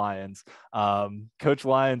Coach Lyons. Coach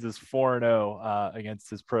Lyons is 4-0 against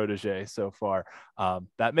his protege so far.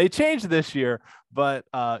 That may change this year, but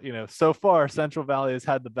so far Central Valley has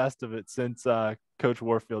had the best of it since Coach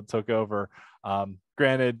Warfield took over.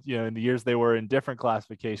 Granted, in the years they were in different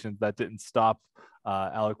classifications, that didn't stop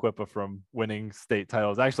Aliquippa from winning state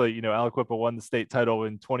titles. Actually, Aliquippa won the state title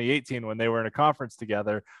in 2018 when they were in a conference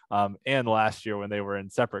together, and last year when they were in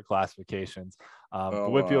separate classifications. The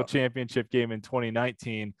WPIAL championship game in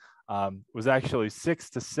 2019 was actually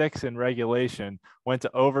 6-6 in regulation, went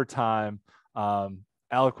to overtime. Central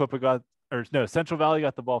Valley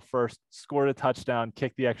got the ball first, scored a touchdown,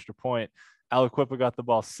 kicked the extra point. Aliquippa got the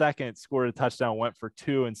ball second, scored a touchdown, went for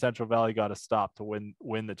 2, and Central Valley got a stop to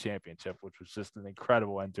win the championship, which was just an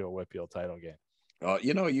incredible end to a WPIAL title game.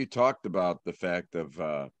 You talked about the fact of,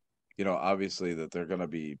 obviously that they're going to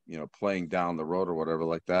be, playing down the road or whatever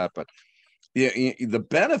like that. But the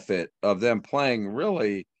benefit of them playing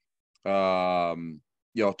really,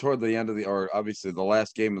 toward the end of or obviously the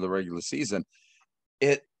last game of the regular season,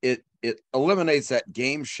 it eliminates that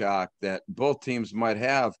game shock that both teams might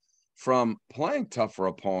have from playing tougher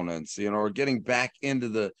opponents, or getting back into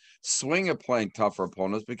the swing of playing tougher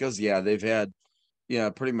opponents, because they've had,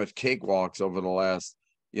 pretty much cakewalks over the last,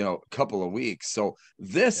 couple of weeks. So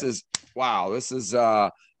this is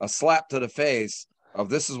a slap to the face of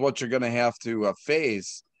this is what you're going to have to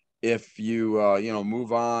face if you,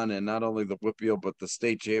 move on, and not only the WPIAL, but the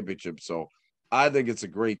state championship. So I think it's a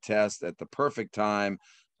great test at the perfect time.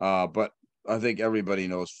 But I think everybody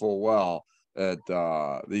knows full well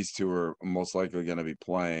that these two are most likely going to be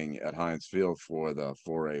playing at Heinz Field for the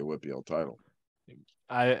 4A WPIAL title.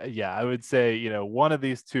 I would say, one of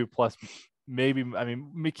these two plus maybe,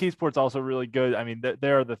 McKeesport's also really good.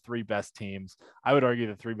 They are the 3 best teams. I would argue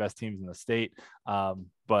the 3 best teams in the state.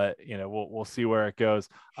 But we'll see where it goes.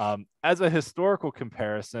 As a historical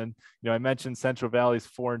comparison, I mentioned Central Valley's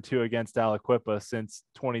 4-2 against Aliquippa since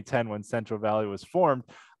 2010 when Central Valley was formed.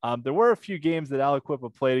 There were a few games that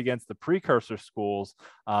Aliquippa played against the precursor schools.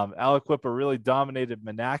 Aliquippa really dominated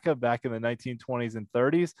Monaca back in the 1920s and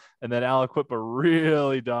 30s, and then Aliquippa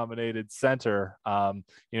really dominated Center,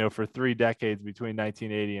 for 3 decades between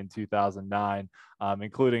 1980 and 2009,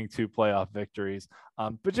 including 2 playoff victories.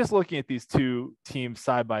 But just looking at these two teams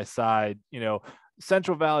side by side,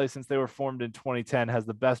 Central Valley, since they were formed in 2010, has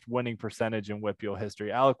the best winning percentage in WPIAL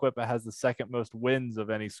history. Aliquippa has the second most wins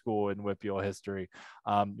of any school in WPIAL history.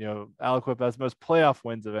 Aliquippa has the most playoff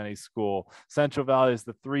wins of any school. Central Valley is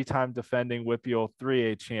the 3-time defending WPIAL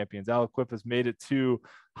 3A champions. Aliquippa has made it to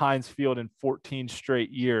Heinz Field in 14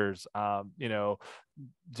 straight years.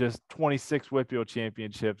 Just 26 WPIAL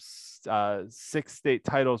championships, 6 state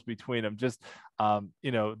titles between them. Just,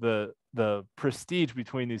 the prestige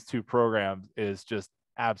between these two programs is just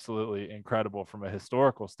absolutely incredible from a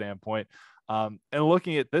historical standpoint. And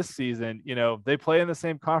looking at this season, they play in the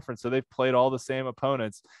same conference, so they've played all the same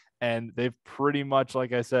opponents, and they've pretty much,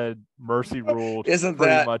 like I said, mercy ruled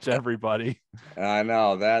pretty much everybody. I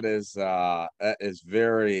know that is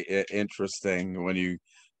very interesting when you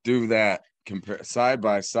do that side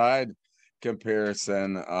by side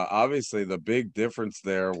comparison. Obviously the big difference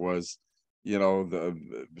there was, the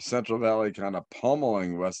Central Valley kind of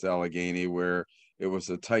pummeling West Allegheny, where it was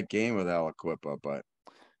a tight game with Aliquippa. But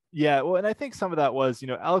and I think some of that was,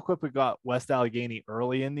 Aliquippa got West Allegheny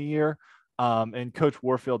early in the year. And Coach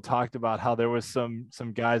Warfield talked about how there was some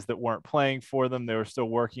guys that weren't playing for them. They were still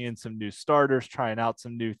working in some new starters, trying out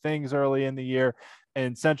some new things early in the year.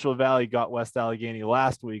 And Central Valley got West Allegheny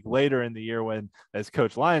last week, later in the year, when, as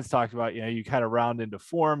Coach Lyons talked about, you kind of round into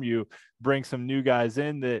form. You bring some new guys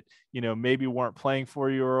in that, maybe weren't playing for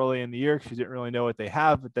you early in the year because you didn't really know what they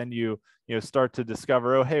have. But then you start to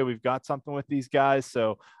discover, oh, hey, we've got something with these guys.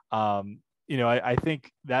 So, I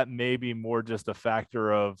think that may be more just a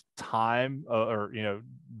factor of time or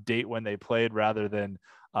date when they played, rather than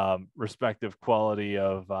respective quality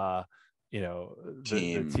of,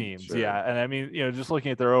 the teams. Sure. Yeah. And just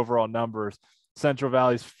looking at their overall numbers, Central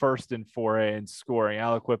Valley's first in 4A in scoring.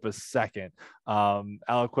 Aliquippa's second.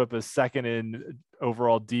 Aliquippa's second in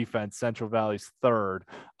overall defense. Central Valley's third.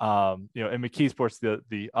 And McKeesport's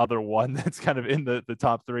the other one that's kind of in the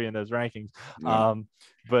top 3 in those rankings. Yeah.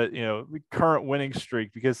 But the current winning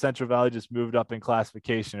streak, because Central Valley just moved up in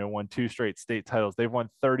classification and won 2 straight state titles. They've won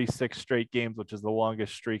 36 straight games, which is the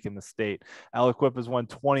longest streak in the state. Aliquippa's won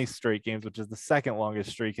 20 straight games, which is the second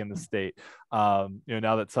longest streak in the state. Now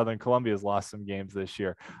that Southern Columbia has lost some games this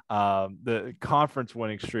year. The conference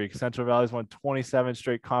winning streak, Central Valley's won 27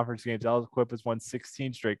 straight conference games. Aliquippa's won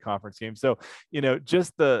 16 straight conference games. So,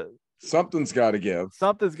 just the Something's got to give.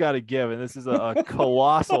 Something's got to give, and this is a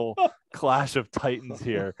colossal clash of titans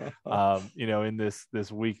here. In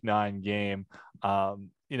this week 9 game. And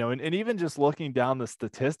even just looking down the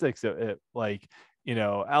statistics,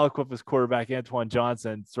 Aliquippa's quarterback Antoine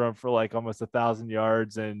Johnson thrown for like almost 1,000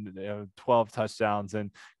 yards and 12 touchdowns,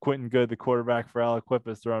 and Quentin Good, the quarterback for Aliquippa,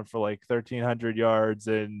 is thrown for like 1,300 yards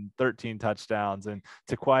and 13 touchdowns, and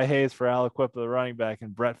Taquai Hayes for Aliquippa, the running back,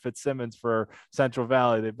 and Brett Fitzsimmons for Central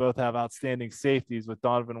Valley. They both have outstanding safeties with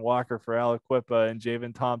Donovan Walker for Aliquippa and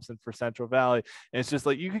Javen Thompson for Central Valley. And it's just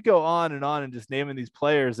like you could go on and just naming these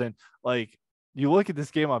players, and like you look at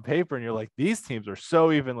this game on paper and you're like, these teams are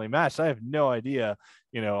so evenly matched. I have no idea,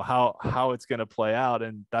 how it's going to play out.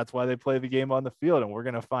 And that's why they play the game on the field, and we're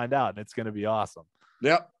going to find out, and it's going to be awesome.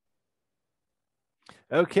 Yep.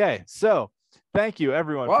 Okay. So thank you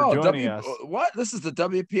everyone for joining us. What? This is the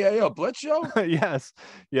WPIAL Blitz show? Yes.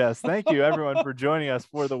 Thank you everyone for joining us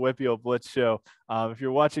for the WPIAL Blitz show. If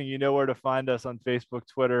you're watching, you know where to find us on Facebook,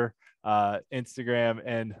 Twitter, Instagram,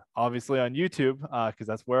 and obviously on YouTube, because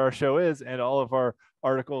that's where our show is, and all of our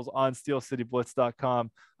articles on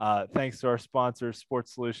steelcityblitz.com. Thanks to our sponsors,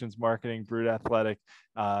 Sports Solutions Marketing, Brood Athletic,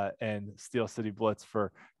 and Steel City Blitz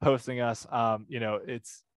for hosting us.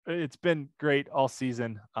 It's been great all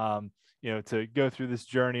season. To go through this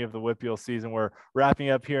journey of the WPIAL season. We're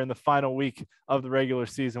wrapping up here in the final week of the regular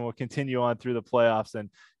season. We'll continue on through the playoffs,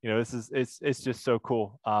 and it's just so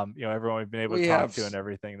cool. Everyone we've been able to talk to and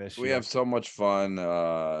everything this year. We have so much fun,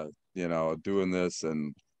 doing this,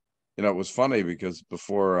 and it was funny because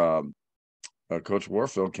before Coach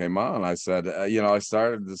Warfield came on, I said,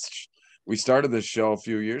 we started this show a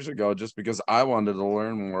few years ago just because I wanted to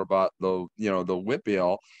learn more about the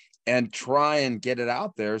WPIAL and try and get it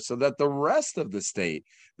out there so that the rest of the state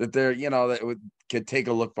could take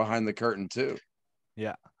a look behind the curtain too.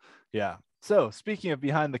 Yeah. So speaking of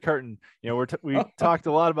behind the curtain, we talked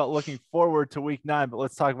a lot about looking forward to week 9, but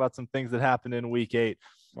let's talk about some things that happened in week 8.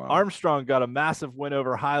 Wow. Armstrong got a massive win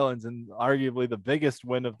over Highlands, and arguably the biggest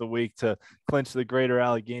win of the week to clinch the Greater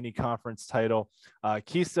Allegheny Conference title.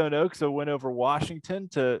 Keystone Oaks a win over Washington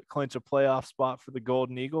to clinch a playoff spot for the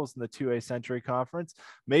Golden Eagles in the 2A Century Conference.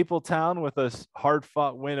 Mapletown with a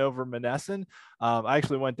hard-fought win over Monessen. I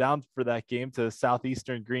actually went down for that game to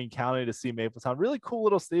southeastern Greene County to see Mapletown. Really cool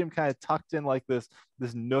little stadium, kind of tucked in like this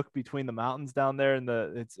nook between the mountains down there, and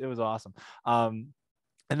it was awesome.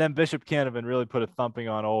 And then Bishop Canavan really put a thumping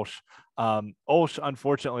on Olsh. Olsh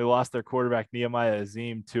unfortunately lost their quarterback Nehemiah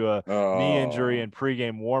Azim to a knee injury in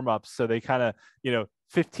pregame warmups. So they kind of,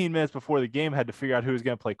 15 minutes before the game had to figure out who was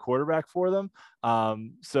going to play quarterback for them.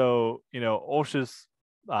 Olsh's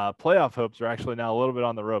playoff hopes are actually now a little bit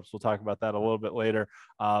on the ropes. We'll talk about that a little bit later.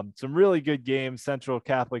 Some really good games. Central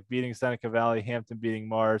Catholic beating Seneca Valley, Hampton beating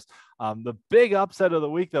Mars. The big upset of the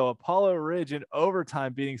week, though, Apollo Ridge in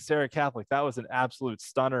overtime beating Sarah Catholic. That was an absolute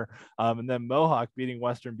stunner. And then Mohawk beating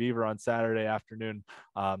Western Beaver on Saturday afternoon.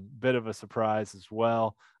 Bit of a surprise as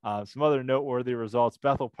well. Some other noteworthy results.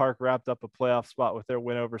 Bethel Park wrapped up a playoff spot with their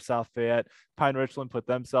win over South Fayette. Pine Richland put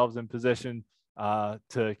themselves in position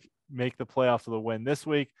to make the playoffs with a win this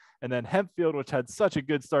week. And then Hempfield, which had such a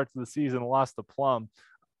good start to the season, lost to Plum,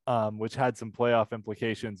 which had some playoff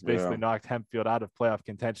implications, basically knocked Hempfield out of playoff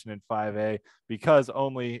contention in 5A because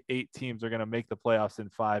only 8 teams are going to make the playoffs in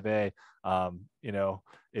 5A.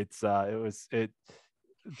 It was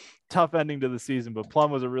tough ending to the season, but Plum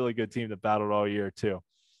was a really good team that battled all year too.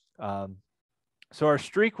 So our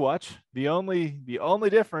streak watch, the only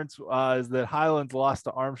difference is that Highlands lost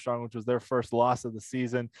to Armstrong, which was their first loss of the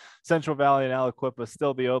season. Central Valley and Aliquippa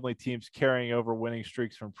still the only teams carrying over winning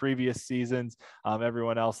streaks from previous seasons.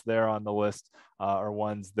 Everyone else there on the list are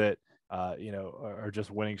ones that are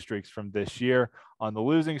just winning streaks from this year. On the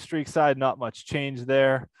losing streak side, not much change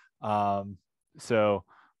there. So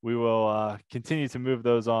we will continue to move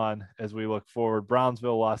those on as we look forward.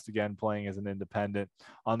 Brownsville lost again, playing as an independent.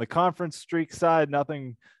 On the conference streak side,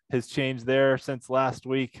 nothing has changed there since last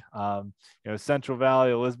week. Central Valley,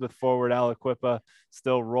 Elizabeth forward, Aliquippa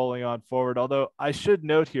still rolling on forward. Although I should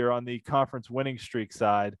note here on the conference winning streak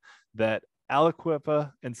side that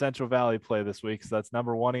Aliquippa and Central Valley play this week. So that's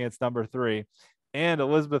number 1 against number 3. And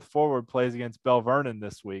Elizabeth forward plays against Bell Vernon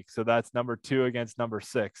this week. So that's number 2 against number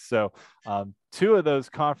 6. So 2 of those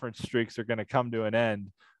conference streaks are going to come to an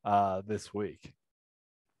end this week.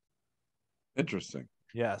 Interesting.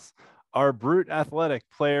 Yes. Our Brute Athletic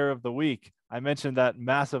Player of the Week. I mentioned that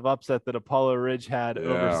massive upset that Apollo Ridge had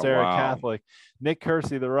over Sarah Catholic. Nick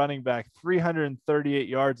Kersey, the running back, 338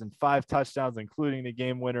 yards and 5 touchdowns, including the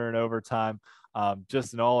game winner in overtime.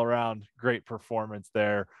 Just an all-around great performance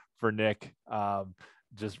there for Nick.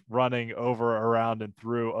 just running over, around, and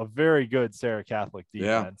through a very good Sarah Catholic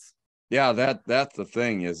defense. Yeah, that's the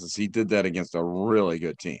thing is he did that against a really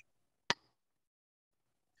good team.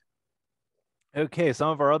 Okay, some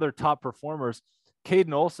of our other top performers.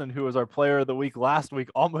 Caden Olson, who was our player of the week last week,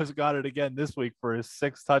 almost got it again this week for his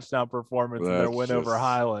 6 touchdown performance in their win over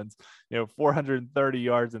Highlands. 430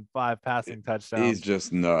 yards and 5 passing touchdowns. He's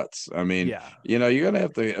just nuts. I mean, you're going to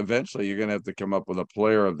have to eventually come up with a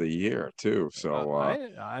player of the year too. So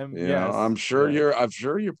I'm sure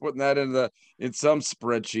you're putting that in some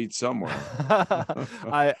spreadsheet somewhere.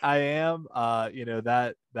 I am.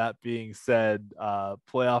 That being said,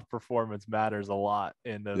 playoff performance matters a lot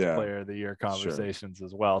in those player of the year conversations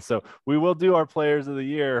as well. So we will do our players of the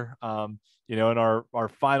year, in our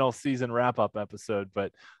final season wrap-up episode.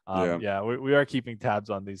 But we are keeping tabs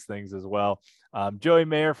on these things as well. Joey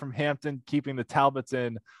Mayer from Hampton keeping the Talbots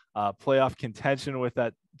in playoff contention with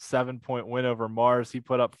that 7-point win over Mars. He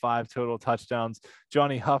put up 5 total touchdowns.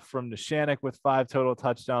 Johnny Huff from Neshannock with 5 total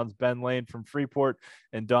touchdowns. Ben Lane from Freeport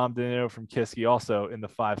and Dom Danilo from Kiski also in the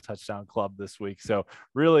 5 touchdown club this week. So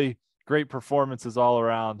really great performances all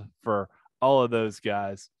around for all of those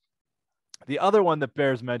guys. The other one that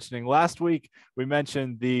bears mentioning, last week we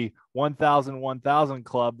mentioned the 1,000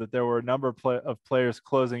 club that there were a number of players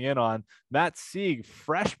closing in on. Matt Sieg,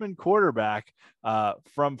 freshman quarterback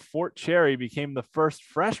from Fort Cherry, became the first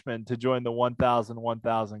freshman to join the 1,000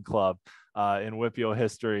 club in WPIAL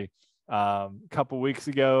history. A couple weeks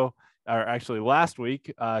ago, or actually last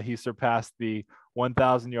week, he surpassed the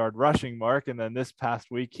 1,000-yard rushing mark, and then this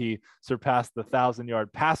past week he surpassed the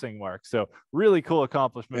 1,000-yard passing mark. So really cool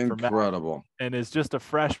accomplishment for Matt. Incredible. And is just a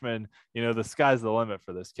freshman. The sky's the limit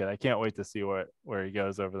for this kid. I can't wait to see where he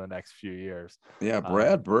goes over the next few years. Yeah,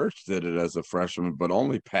 Brad Birch did it as a freshman, but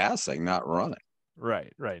only passing, not running.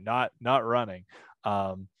 Right, not running.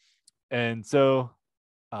 And so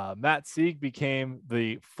Matt Sieg became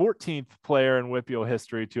the 14th player in WPIAL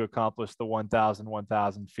history to accomplish the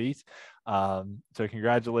 1,000 feet. So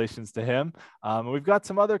congratulations to him. We've got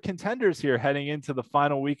some other contenders here heading into the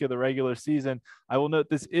final week of the regular season. I will note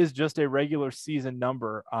this is just a regular season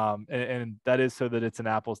number, and that is so that it's an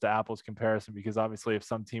apples to apples comparison, because obviously if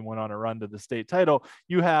some team went on a run to the state title,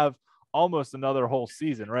 you have almost another whole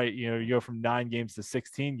season, right? You go from 9 games to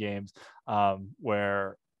 16 games,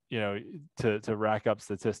 where to rack up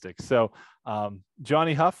statistics. So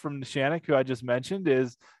Johnny Huff from Neshannock, who I just mentioned,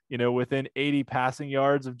 is within 80 passing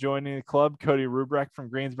yards of joining the club. Cody Rubrecht from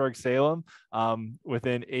Greensburg-Salem,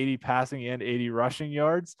 within 80 passing and 80 rushing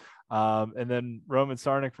yards. And then Roman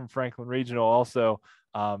Sarnick from Franklin Regional also,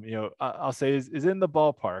 I'll say is in the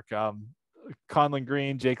ballpark. Conlon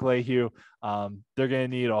Green, Jake Lehue, they're going to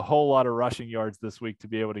need a whole lot of rushing yards this week to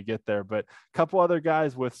be able to get there. But a couple other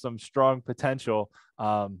guys with some strong potential.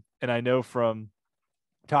 And I know from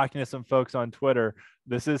talking to some folks on Twitter,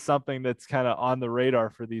 this is something that's kind of on the radar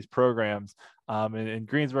for these programs. And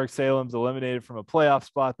Greensburg-Salem's eliminated from a playoff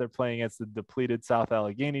spot. They're playing against the depleted South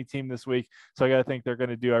Allegheny team this week. So I got to think they're going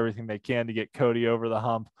to do everything they can to get Cody over the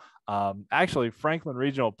hump. Actually, Franklin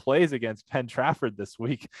Regional plays against Penn Trafford this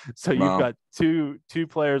week. So you've got two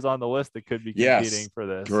players on the list that could be competing for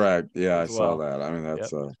this. Correct. Yeah, I saw that. I mean,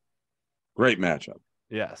 that's a great matchup.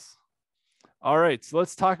 Yes. All right, so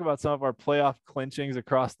let's talk about some of our playoff clinchings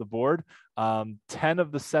across the board. 10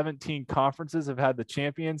 of the 17 conferences have had the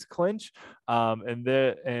champions clinch, and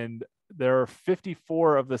there are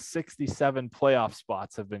 54 of the 67 playoff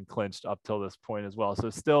spots have been clinched up till this point as well.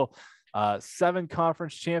 So still 7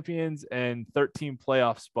 conference champions and 13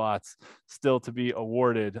 playoff spots still to be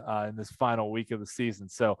awarded in this final week of the season.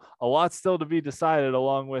 So a lot still to be decided,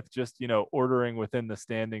 along with just, ordering within the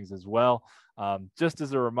standings as well. Just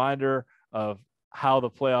as a reminder of how the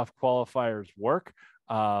playoff qualifiers work.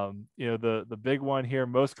 The big one here,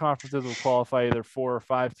 most conferences will qualify either 4 or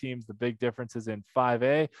 5 teams. The big difference is in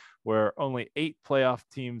 5A, where only 8 playoff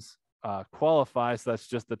teams qualify. So that's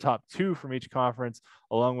just the top 2 from each conference,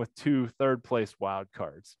 along with 2 third-place wild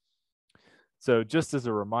cards. So just as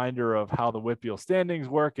a reminder of how the WPIAL standings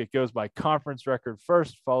work, it goes by conference record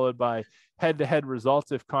first, followed by head-to-head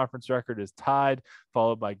results if conference record is tied,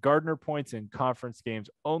 followed by Gardner points in conference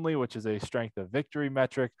games only, which is a strength of victory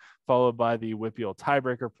metric, followed by the WPIAL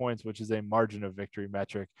tiebreaker points, which is a margin of victory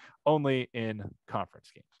metric only in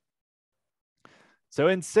conference games. So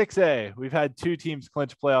in 6A, we've had 2 teams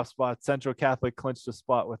clinch playoff spots. Central Catholic clinched a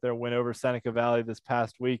spot with their win over Seneca Valley this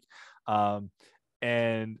past week.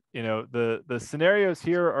 And, the scenarios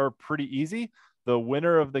here are pretty easy. The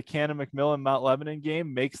winner of the Cannon McMillan Mount Lebanon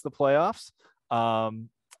game makes the playoffs.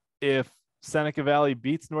 If Seneca Valley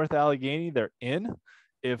beats North Allegheny, they're in.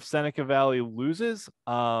 If Seneca Valley loses,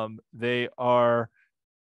 they are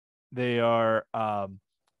They are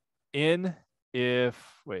in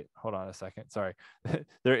if wait, hold on a second. Sorry.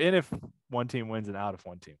 They're in if one team wins and out if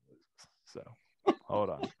one team loses. So hold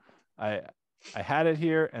on. I had it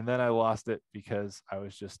here and then I lost it because I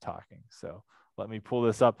was just talking. So let me pull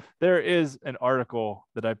this up. There is an article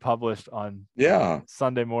that I published on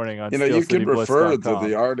Sunday morning on you can refer to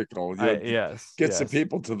the article. Yes. Get some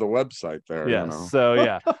people to the website there. Yes. So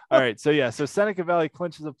yeah. All right. So Seneca Valley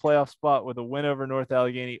clinches a playoff spot with a win over North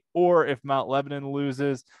Allegheny, or if Mount Lebanon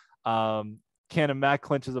loses, Canon-Mac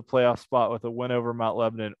clinches a playoff spot with a win over Mount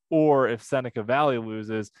Lebanon, or if Seneca Valley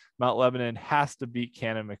loses, Mount Lebanon has to beat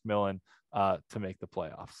Canon-McMillan to make the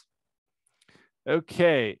playoffs.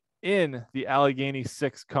 Okay, in the Allegheny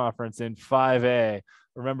 6 conference in 5A,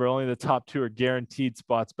 remember only the top 2 are guaranteed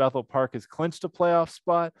spots. Bethel Park has clinched a playoff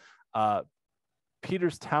spot.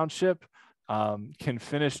 Peters Township can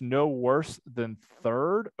finish no worse than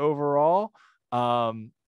 3rd overall. So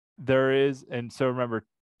remember,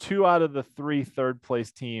 2 out of the 3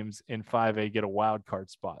 third-place teams in 5A get a wild card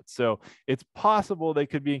spot. So it's possible they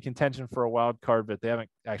could be in contention for a wild card, but they haven't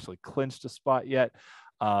actually clinched a spot yet.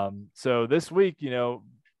 So this week,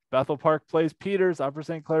 Bethel Park plays Peters, Upper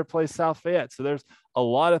St. Clair plays South Fayette. So there's a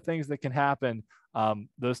lot of things that can happen.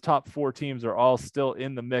 Those top 4 teams are all still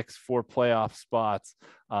in the mix for playoff spots.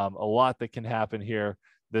 A lot that can happen here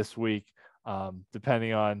this week,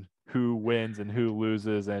 depending on who wins and who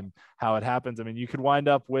loses and how it happens. I mean, you could wind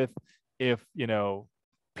up with, if,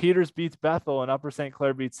 Peters beats Bethel and Upper St.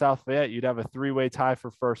 Clair beats South Fayette, you'd have a 3-way tie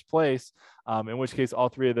for first place, in which case all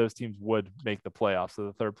 3 of those teams would make the playoffs. So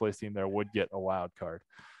the 3rd place team there would get a wild card.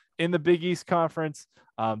 In the Big East Conference,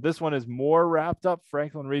 this one is more wrapped up.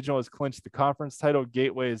 Franklin Regional has clinched the conference title.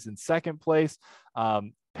 Gateway is in 2nd place.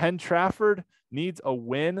 Penn Trafford needs a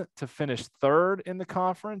win to finish 3rd in the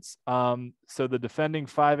conference. So the defending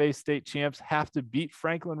 5A state champs have to beat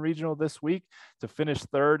Franklin Regional this week to finish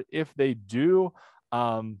 3rd. If they do,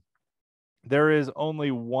 there is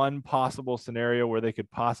only one possible scenario where they could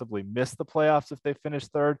possibly miss the playoffs if they finish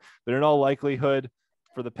 3rd, but in all likelihood,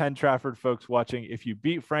 for the Penn Trafford folks watching, if you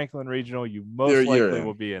beat Franklin Regional, you most likely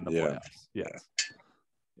will be in the playoffs. Yes.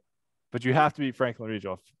 But you have to beat Franklin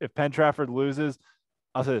Regional. If Penn Trafford loses,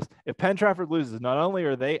 I'll say this: if Penn Trafford loses, not only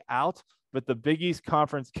are they out, but the Big East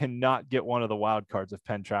Conference cannot get one of the wild cards if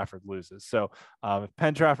Penn Trafford loses. So if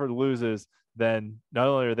Penn Trafford loses, then not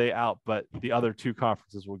only are they out, but the other 2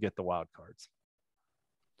 conferences will get the wild cards.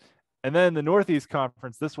 And then the Northeast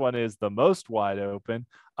Conference, this one is the most wide open,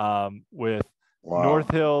 with North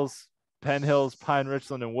Hills, Penn Hills, Pine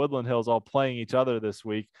Richland, and Woodland Hills all playing each other this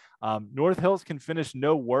week. North Hills can finish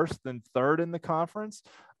no worse than 3rd in the conference,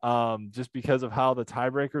 just because of how the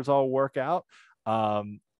tiebreakers all work out.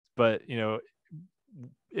 But,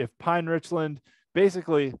 if Pine Richland,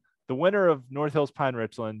 basically the winner of North Hills, Pine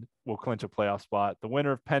Richland will clinch a playoff spot. The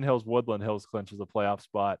winner of Penn Hills, Woodland Hills clinches a playoff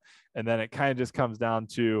spot. And then it kind of just comes down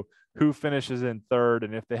to who finishes in 3rd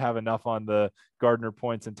and if they have enough on the Gardner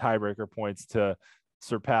points and tiebreaker points to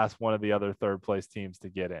surpass one of the other 3rd place teams to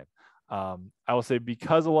get in. I will say,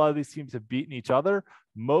 because a lot of these teams have beaten each other,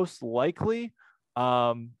 most likely,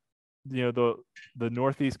 the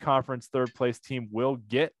Northeast Conference 3rd place team will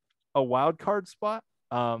get a wild card spot.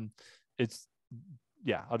 I'll just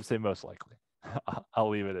say most likely. I'll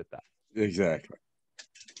leave it at that. Exactly.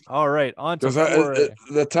 All right, on to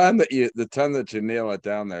the time that you nail it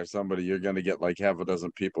down there, you're going to get like half a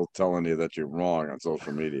dozen people telling you that you're wrong on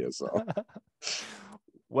social media. So,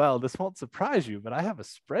 well, this won't surprise you, but I have a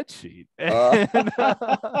spreadsheet.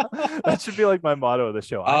 That should be like my motto of the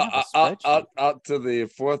show. I have a spreadsheet. Out to the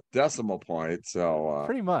 4th decimal point. So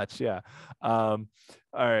pretty much, yeah. All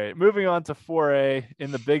right, moving on to 4A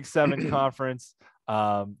in the Big 7 conference.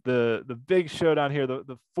 The big showdown here,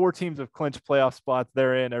 the 4 teams have clinched playoff spots.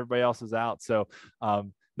 They're in, everybody else is out. So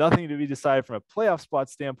nothing to be decided from a playoff spot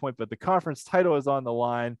standpoint, but the conference title is on the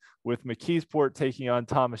line with McKeesport taking on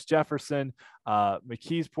Thomas Jefferson.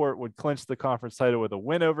 McKeesport would clinch the conference title with a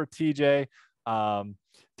win over TJ.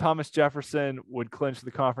 Thomas Jefferson would clinch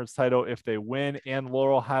the conference title if they win and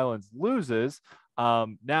Laurel Highlands loses.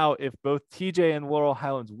 Now, if both TJ and Laurel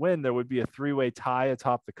Highlands win, there would be a 3-way tie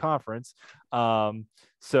atop the conference.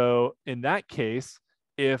 So in that case,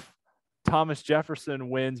 if Thomas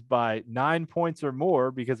Jefferson wins by 9 points or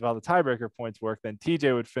more because of how the tiebreaker points work, then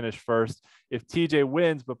TJ would finish first. If TJ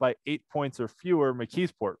wins, but by 8 points or fewer,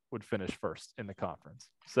 McKeesport would finish first in the conference.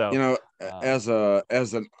 So, as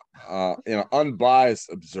an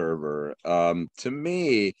unbiased observer, to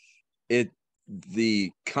me,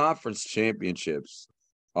 the conference championships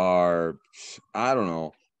are, I don't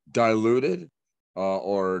know, diluted,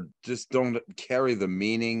 or just don't carry the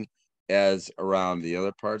meaning as around the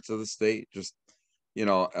other parts of the state. Just,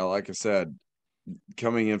 like I said,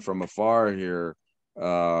 coming in from afar here,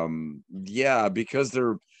 yeah, because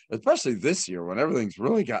they're, especially this year when everything's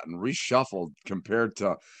really gotten reshuffled compared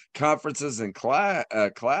to conferences and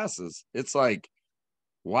classes, it's like,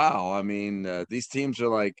 wow. I mean, these teams are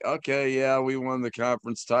like, okay, yeah, we won the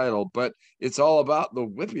conference title, but it's all about the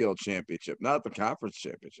WPIAL championship, not the conference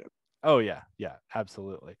championship. Oh yeah,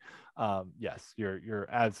 absolutely. Yes, you're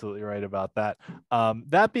absolutely right about that.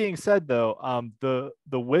 That being said, though, the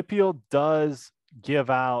WPIAL does give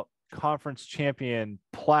out conference champion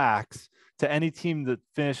plaques to any team that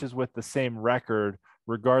finishes with the same record,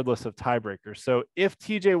 regardless of tiebreakers. So if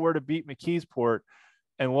TJ were to beat McKeesport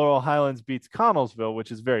and Laurel Highlands beats Connellsville, which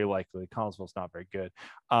is very likely, Connellsville's not very good,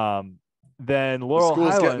 then Laurel the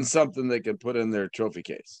school's Highlands getting something they can put in their trophy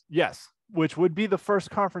case. Yes, which would be the first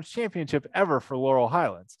conference championship ever for Laurel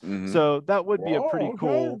Highlands. Mm-hmm. So that would be a pretty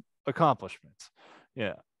cool accomplishment.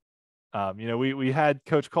 Yeah. We had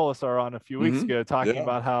Coach Colasar on a few weeks ago talking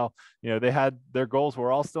about how, they had their goals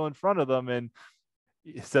were all still in front of them. And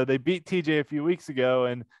so they beat TJ a few weeks ago,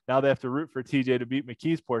 and now they have to root for TJ to beat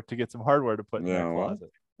McKeesport to get some hardware to put in their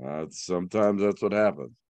closet. Sometimes that's what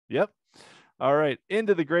happens. Yep. All right,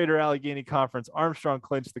 into the Greater Allegheny Conference. Armstrong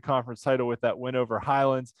clinched the conference title with that win over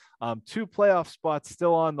Highlands. 2 playoff spots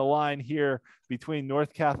still on the line here between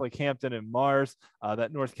North Catholic Hampton and Mars.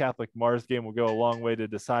 That North Catholic Mars game will go a long way to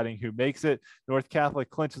deciding who makes it. North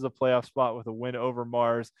Catholic clinches a playoff spot with a win over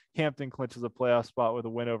Mars. Hampton clinches a playoff spot with a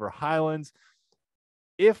win over Highlands.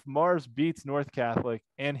 If Mars beats North Catholic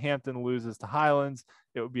and Hampton loses to Highlands,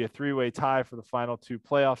 it would be a 3-way tie for the final 2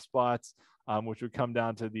 playoff spots, which would come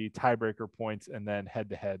down to the tiebreaker points and then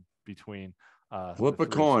head-to-head between flip a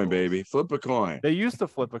coin, baby. Flip a coin. They used to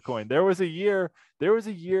flip a coin. There was a year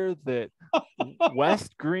that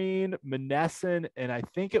West Green, Monessen, and I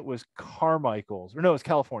think it was Carmichael's, or no, it was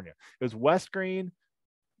California. It was West Green,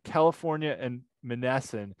 California, and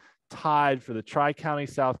Monessen tied for the Tri-County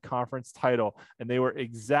South Conference title, and they were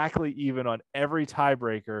exactly even on every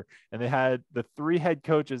tiebreaker, and they had the 3 head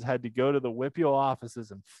coaches had to go to the WPIAL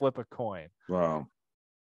offices and flip a coin. Wow.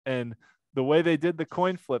 And the way they did the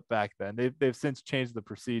coin flip back then, they've since changed the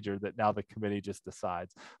procedure that now the committee just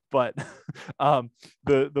decides, but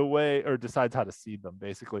the way, or decides how to seed them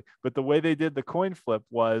basically, but the way they did the coin flip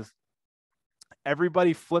was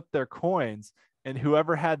everybody flipped their coins, and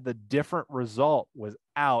whoever had the different result was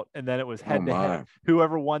out. And then it was head-to-head.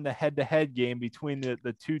 Whoever won the head-to-head game between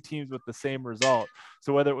the 2 teams with the same result.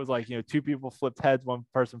 So whether it was like, 2 people flipped heads, 1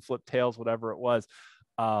 person flipped tails, whatever it was.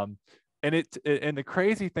 And the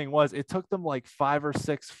crazy thing was it took them like 5 or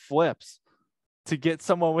 6 flips to get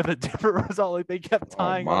someone with a different result. Like they kept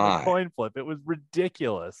tying on the coin flip. It was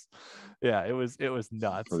ridiculous. Yeah, it was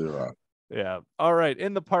nuts. Pretty rough. Yeah. All right.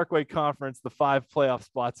 In the Parkway Conference, the 5 playoff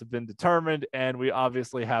spots have been determined, and we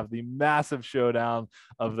obviously have the massive showdown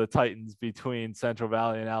of the Titans between Central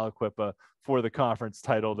Valley and Aliquippa for the conference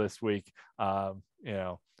title this week.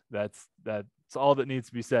 That's all that needs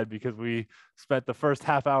to be said because we spent the first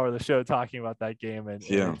half hour of the show talking about that game, and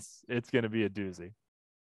it's going to be a doozy.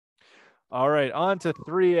 All right, on to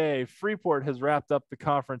 3A. Freeport has wrapped up the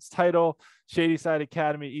conference title. Shadyside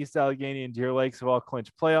Academy, East Allegheny, and Deer Lakes have all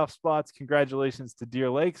clinched playoff spots. Congratulations to Deer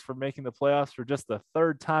Lakes for making the playoffs for just the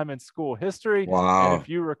 3rd time in school history. Wow. And if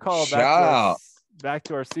you recall, back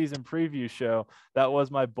to our season preview show, that was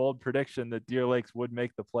my bold prediction that Deer Lakes would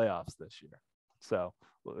make the playoffs this year. So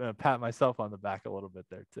I'm going to pat myself on the back a little bit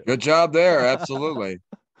there, too. Good job there. Absolutely.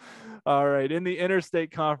 All right. In the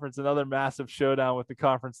Interstate Conference, another massive showdown with the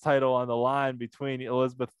conference title on the line between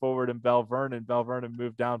Elizabeth Forward and Bell Vernon. Bell Vernon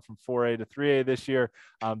moved down from 4A to 3A this year.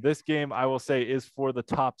 This game, I will say, is for the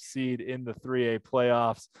top seed in the 3A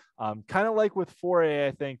playoffs. Kind of like with 4A,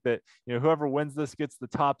 I think that, whoever wins this gets the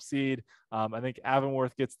top seed. I think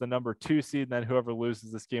Avonworth gets the number 2 seed, and then whoever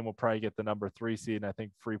loses this game will probably get the number 3 seed, and I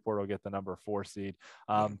think Freeport will get the number 4 seed.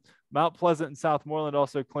 Mount Pleasant and Southmoreland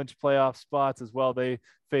also clinched playoff spots as well. They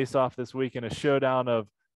face off this week in a showdown of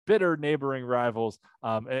bitter neighboring rivals,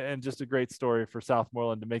 and just a great story for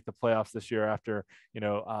Southmoreland to make the playoffs this year after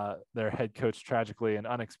their head coach tragically and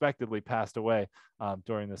unexpectedly passed away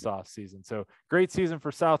during this off season. So great season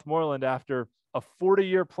for Southmoreland. After a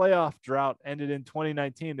 40-year playoff drought ended in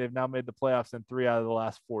 2019, they've now made the playoffs in 3 out of the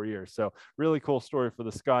last 4 years. So really cool story for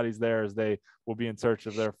the Scotties there, as they will be in search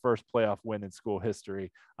of their first playoff win in school history,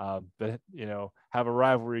 but have a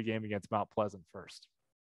rivalry game against Mount Pleasant first.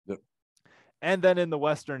 Yep. And then in the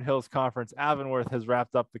Western Hills Conference, Avonworth has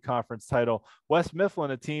wrapped up the conference title. West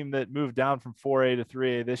Mifflin, a team that moved down from 4A to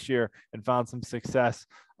 3A this year and found some success,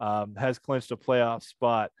 has clinched a playoff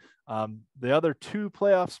spot. The other two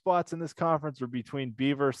playoff spots in this conference are between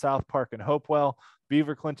Beaver, South Park, and Hopewell.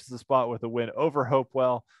 Beaver clinches the spot with a win over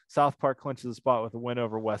Hopewell. South Park clinches the spot with a win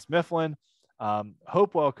over West Mifflin.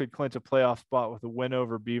 Hopewell could clinch a playoff spot with a win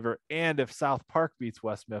over Beaver, and if South Park beats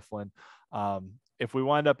West Mifflin. If we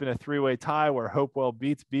wind up in a three-way tie where Hopewell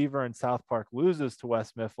beats Beaver and South Park loses to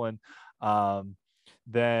West Mifflin,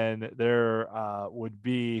 then there would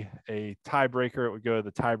be a tiebreaker. It would go to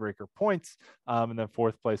the tiebreaker points, and then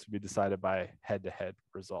fourth place would be decided by head-to-head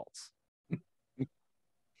results.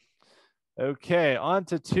 Okay, on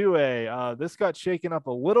to 2A. This got shaken up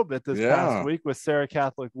a little bit this past week with Sarah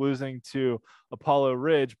Catholic losing to Apollo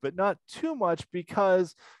Ridge, but not too much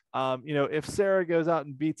because if Sarah goes out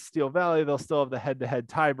and beats Steel Valley, they'll still have the head-to-head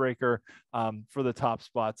tiebreaker for the top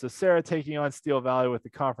spot. So Sarah taking on Steel Valley with the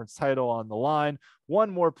conference title on the line. One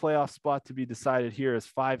more playoff spot to be decided here as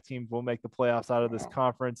 5 teams will make the playoffs out of this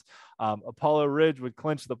conference. Apollo Ridge would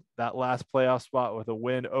clinch that last playoff spot with a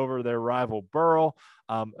win over their rival Burrell.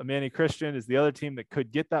 Amani Christian is the other team that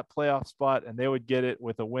could get that playoff spot, and they would get it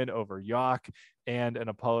with a win over York and an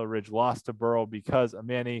Apollo Ridge loss to Burrell because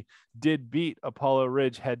Amani did beat Apollo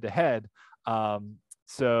Ridge head-to-head.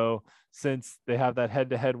 So since they have that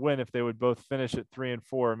head-to-head win, if they would both finish at 3 and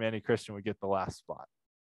 4, Amani Christian would get the last spot.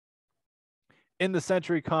 In the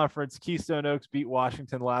Century Conference, Keystone Oaks beat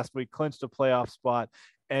Washington last week, clinched a playoff spot,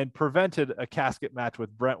 and prevented a casket match with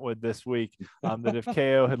Brentwood this week. That if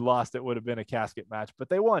KO had lost, it would have been a casket match, but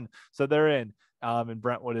they won. So they're in, and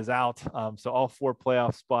Brentwood is out. So all 4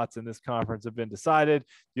 playoff spots in this conference have been decided.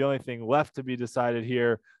 The only thing left to be decided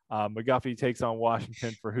here, McGuffey takes on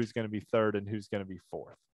Washington for who's going to be 3rd and who's going to be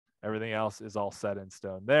 4th. Everything else is all set in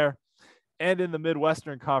stone there. And in the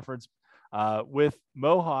Midwestern Conference, with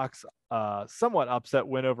Mohawks somewhat upset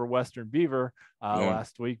win over Western Beaver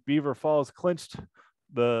last week, Beaver Falls clinched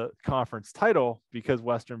the conference title because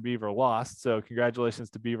Western Beaver lost. So congratulations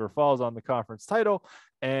to Beaver Falls on the conference title.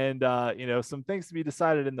 And, some things to be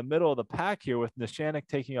decided in the middle of the pack here with Neshannock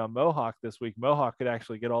taking on Mohawk this week. Mohawk could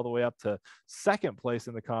actually get all the way up to 2nd place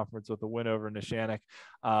in the conference with a win over Neshannock.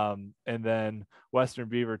 And then Western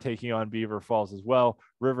Beaver taking on Beaver Falls as well.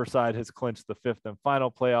 Riverside has clinched the 5th and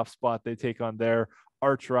final playoff spot. They take on their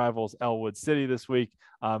arch rivals Elwood City this week,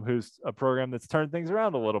 who's a program that's turned things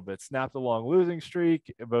around a little bit, snapped a long losing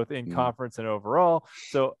streak, both in conference and overall.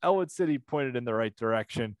 So Elwood City pointed in the right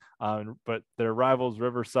direction, but their rivals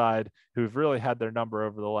Riverside, who've really had their number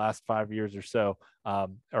over the last 5 years or so, are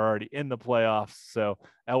already in the playoffs. So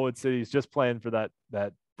Elwood City is just playing for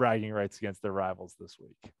that bragging rights against their rivals this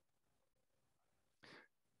week.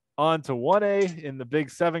 On to 1A in the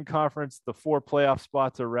Big 7 Conference. The 4 playoff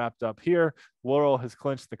spots are wrapped up here. Laurel has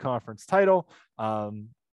clinched the conference title.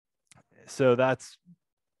 So that's,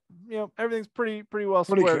 everything's pretty well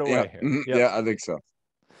squared away here. Mm-hmm. Yep. Yeah, I think so.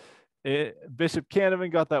 Bishop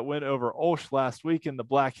Canevin got that win over Olsh last week in the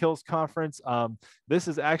Black Hills Conference. This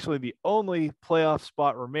is actually the only playoff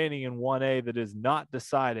spot remaining in 1A that is not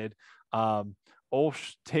decided.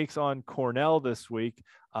 Olsh takes on Cornell this week.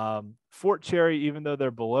 Fort Cherry, even though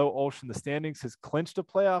they're below Olsh in the standings, has clinched a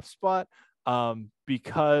playoff spot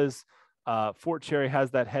because Fort Cherry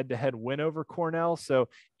has that head-to-head win over Cornell. So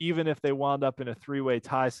even if they wound up in a 3-way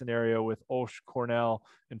tie scenario with Olsh, Cornell,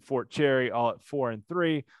 and Fort Cherry all at 4 and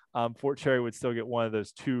 3, Fort Cherry would still get one of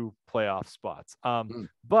those 2 playoff spots.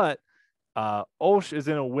 But Olsh is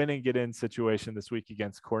in a win and get in situation this week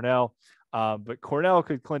against Cornell. But Cornell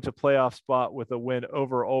could clinch a playoff spot with a win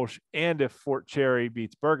over Olsh and if Fort Cherry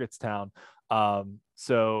beats Burgettstown.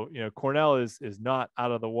 So Cornell is not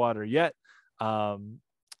out of the water yet.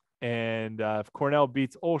 And if Cornell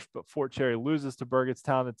beats Olsh but Fort Cherry loses to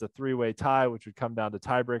Burgettstown, it's a 3-way tie, which would come down to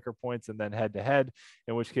tiebreaker points and then head-to-head,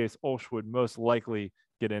 in which case Olsh would most likely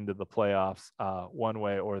get into the playoffs one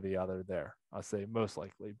way or the other there. I'll say most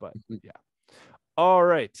likely, but yeah. All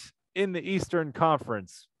right. In the Eastern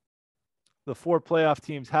Conference, the 4 playoff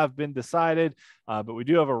teams have been decided, but we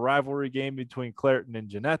do have a rivalry game between Clairton and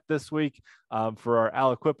Jeanette this week. For our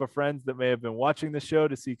Aliquippa friends that may have been watching the show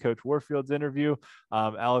to see Coach Warfield's interview,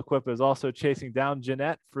 Aliquippa is also chasing down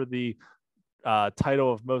Jeanette for the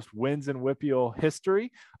title of most wins in WPIAL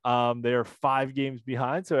history. They are 5 games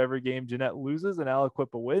behind, so every game Jeanette loses and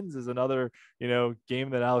Aliquippa wins is another game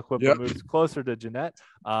that Aliquippa moves closer to Jeanette.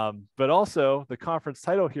 But also the conference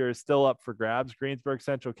title here is still up for grabs. Greensburg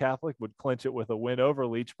Central Catholic would clinch it with a win over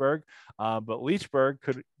Leechburg, but Leechburg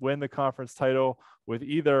could win the conference title with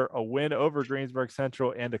either a win over Greensburg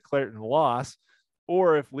Central and a Clairton loss,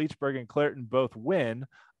 or if Leechburg and Clairton both win,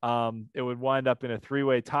 it would wind up in a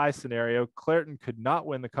 3-way tie scenario. Clairton could not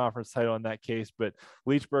win the conference title in that case, but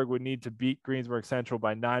Leechburg would need to beat Greensburg Central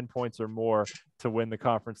by 9 points or more to win the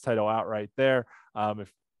conference title outright there.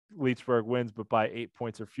 If Leechburg wins, but by 8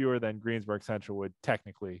 points or fewer, then Greensburg Central would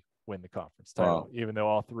technically win the conference title, even though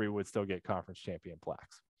all three would still get conference champion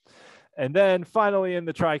plaques. And then finally in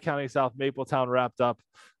the Tri-County South, Mapletown wrapped up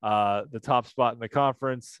the top spot in the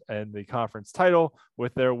conference and the conference title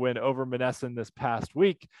with their win over Monessen this past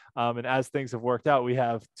week. And as things have worked out, we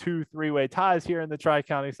have 2 3-way ties here in the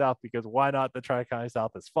Tri-County South, because why not? The Tri-County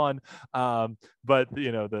South is fun. But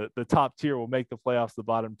you know, the top tier will make the playoffs, the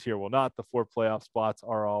bottom tier will not. The 4 playoff spots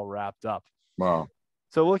are all wrapped up. Wow.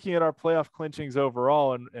 So looking at our playoff clinchings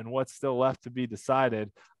overall and what's still left to be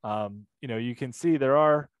decided, you know, you can see there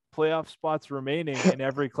are playoff spots remaining in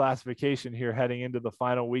every classification here heading into the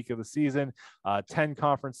final week of the season. 7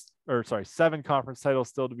 conference titles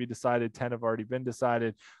still to be decided. 10 have already been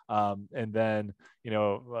decided. And then, you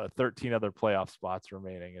know, 13 other playoff spots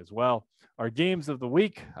remaining as well. Our games of the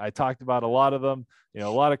week, I talked about a lot of them, you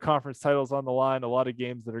know, a lot of conference titles on the line, a lot of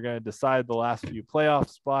games that are going to decide the last few playoff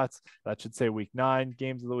spots. That should say week 9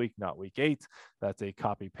 games of the week, not week 8. That's a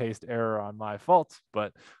copy paste error on my fault,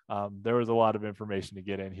 but there was a lot of information to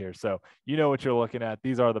get in here. So you know what you're looking at.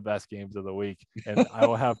 These are the best games of the week, and I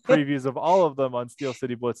will have previews of all of them on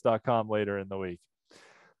steelcityblitz.com later in the week.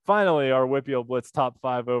 Finally, our WPIAL Blitz top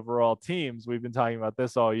 5 overall teams. We've been talking about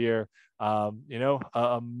this all year. You know,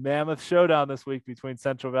 a mammoth showdown this week between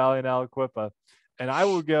Central Valley and Aliquippa. And I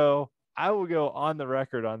will go on the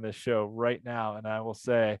record on this show right now, and I will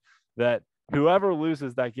say that whoever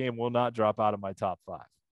loses that game will not drop out of my top 5.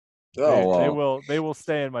 They will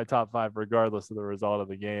stay in my top 5 regardless of the result of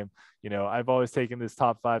the game. You know, I've always taken this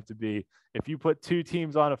top 5 to be, if you put 2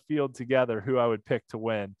 teams on a field together, who I would pick to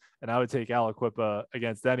win, and I would take Aliquippa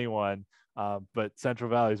against anyone. But Central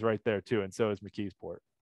Valley is right there too, and so is McKeesport.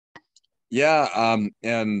 Yeah,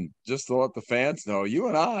 and just to let the fans know, you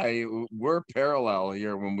and we're parallel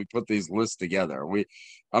here when we put these lists together.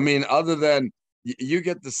 Other than you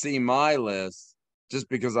get to see my list just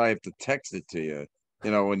because I have to text it to you,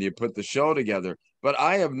 you know, when you put the show together. But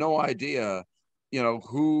I have no idea, you know,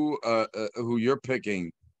 who you're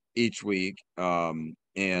picking each week. My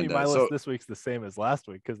list this week's the same as last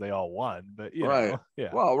week because they all won. But you know,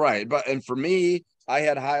 yeah. Well, right. And for me, I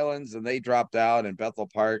had Highlands and they dropped out, and Bethel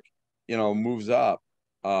Park, you know, moves up.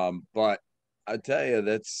 But I tell you,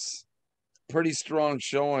 that's pretty strong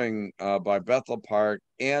showing by Bethel Park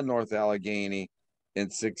and North Allegheny in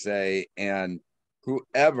 6A, and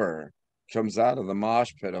whoever comes out of the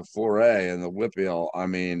mosh pit of 4A and the WPIAL, I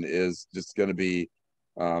mean, is just going to be,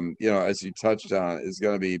 you know, as you touched on, is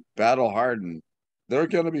going to be battle hardened. They're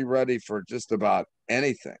going to be ready for just about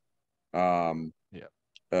anything.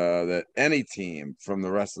 That any team from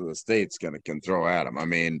the rest of the state's can throw at them. I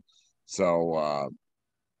mean, so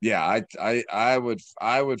yeah, I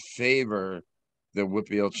would favor the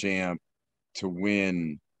WPIAL champ to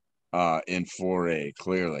win in 4A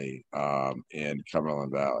clearly in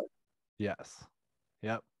Cumberland Valley. Yes.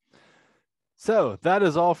 Yep. So that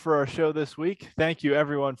is all for our show this week. Thank you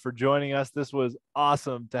everyone for joining us. This was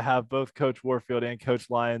awesome to have both Coach Warfield and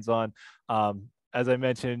Coach Lyons on. As I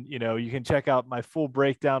mentioned, you know, you can check out my full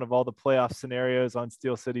breakdown of all the playoff scenarios on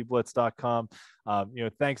steelcityblitz.com. You know,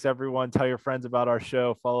 thanks everyone. Tell your friends about our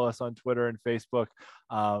show. Follow us on Twitter and Facebook.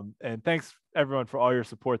 And thanks everyone for all your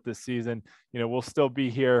support this season. You know, we'll still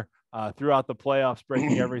be here throughout the playoffs,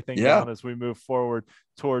 breaking everything down as we move forward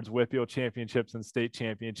towards WPIAL championships and state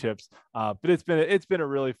championships. But it's been a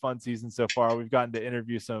really fun season so far. We've gotten to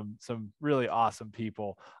interview some really awesome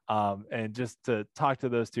people, and just to talk to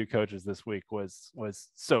those 2 coaches this week was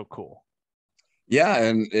so cool. Yeah,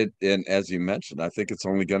 and as you mentioned, I think it's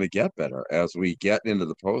only going to get better as we get into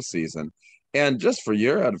the postseason. And just for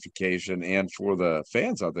your edification and for the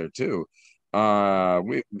fans out there too,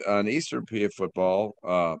 we on Eastern PA football,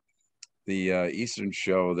 the Eastern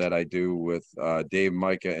show that I do with Dave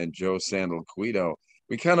Micah and Joe Sandalquito,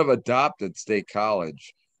 we kind of adopted State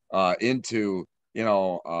College into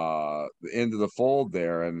the fold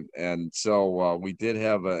there, and so we did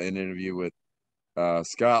have an interview with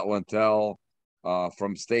Scott Lentell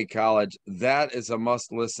from State College. That is a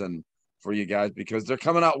must listen for you guys because they're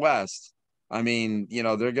coming out west. I mean, you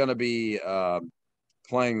know, they're going to be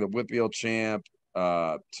playing the WPIAL champ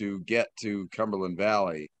to get to Cumberland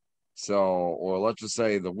Valley. So, or let's just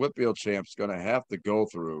say the WPIAL champ's going to have to go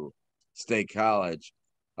through State College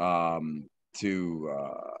to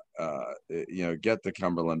get to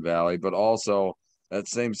Cumberland Valley. But also that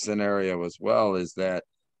same scenario as well is that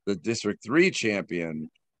the District 3 champion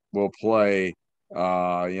will play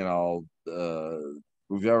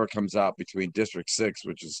whoever comes out between District 6,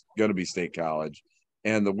 which is going to be State College,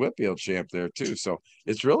 and the WPIAL champ there too. So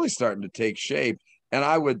it's really starting to take shape. And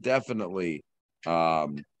I would definitely,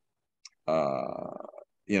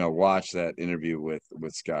 watch that interview with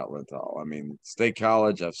Scott Linthal. I mean, State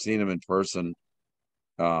College, I've seen him in person.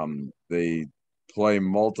 They play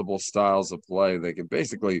multiple styles of play. They can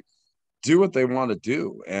basically do what they want to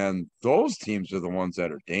do. And those teams are the ones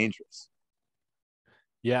that are dangerous.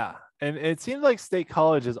 Yeah. And it seems like State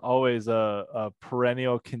College is always a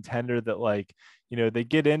perennial contender that, like, they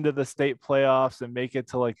get into the state playoffs and make it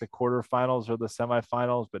to like the quarterfinals or the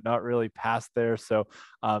semifinals, but not really past there. So,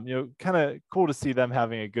 kind of cool to see them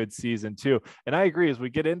having a good season too. And I agree, as we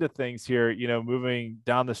get into things here, moving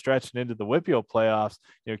down the stretch and into the WPIAL playoffs,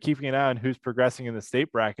 keeping an eye on who's progressing in the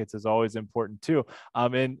state brackets is always important too.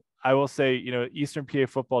 And I will say,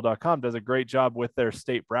 EasternPAFootball.com does a great job with their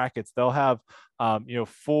state brackets. They'll have,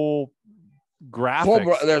 full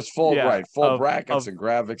graphics. Full brackets and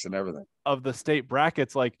graphics and everything of the state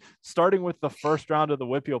brackets, like starting with the first round of the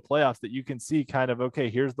WPIAL playoffs, that you can see kind of,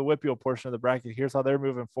 okay, here's the WPIAL portion of the bracket. Here's how they're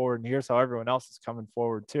moving forward. And here's how everyone else is coming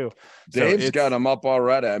forward too. Dave's got them up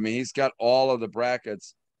already. I mean, he's got all of the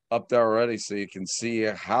brackets up there already. So you can see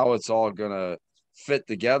how it's all going to fit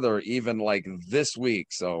together, even like this week.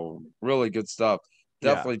 So really good stuff.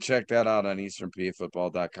 Definitely check that out on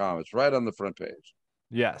EasternPAFootball.com. It's right on the front page.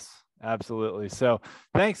 Yes, absolutely. So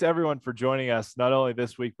thanks everyone for joining us, not only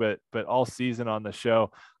this week, but all season on the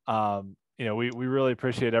show. We really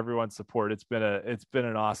appreciate everyone's support. It's been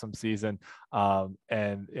an awesome season.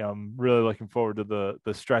 And I'm really looking forward to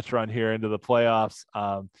the stretch run here into the playoffs.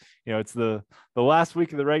 It's the last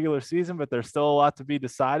week of the regular season, but there's still a lot to be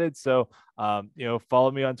decided. So,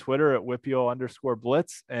 follow me on Twitter at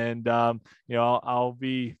WPIAL_Blitz. And, I'll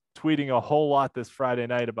be tweeting a whole lot this Friday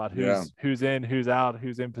night about who's in, who's out,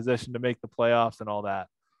 who's in position to make the playoffs and all that.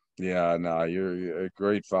 Yeah, no, you're a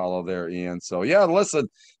great follow there, Ian. So yeah, listen,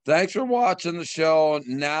 thanks for watching the show.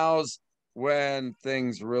 Now's when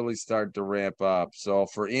things really start to ramp up. So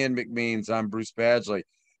for Ian McMeans, I'm Bruce Badgley.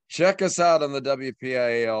 Check us out on the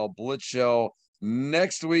WPIAL Blitz Show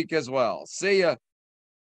next week as well. See ya.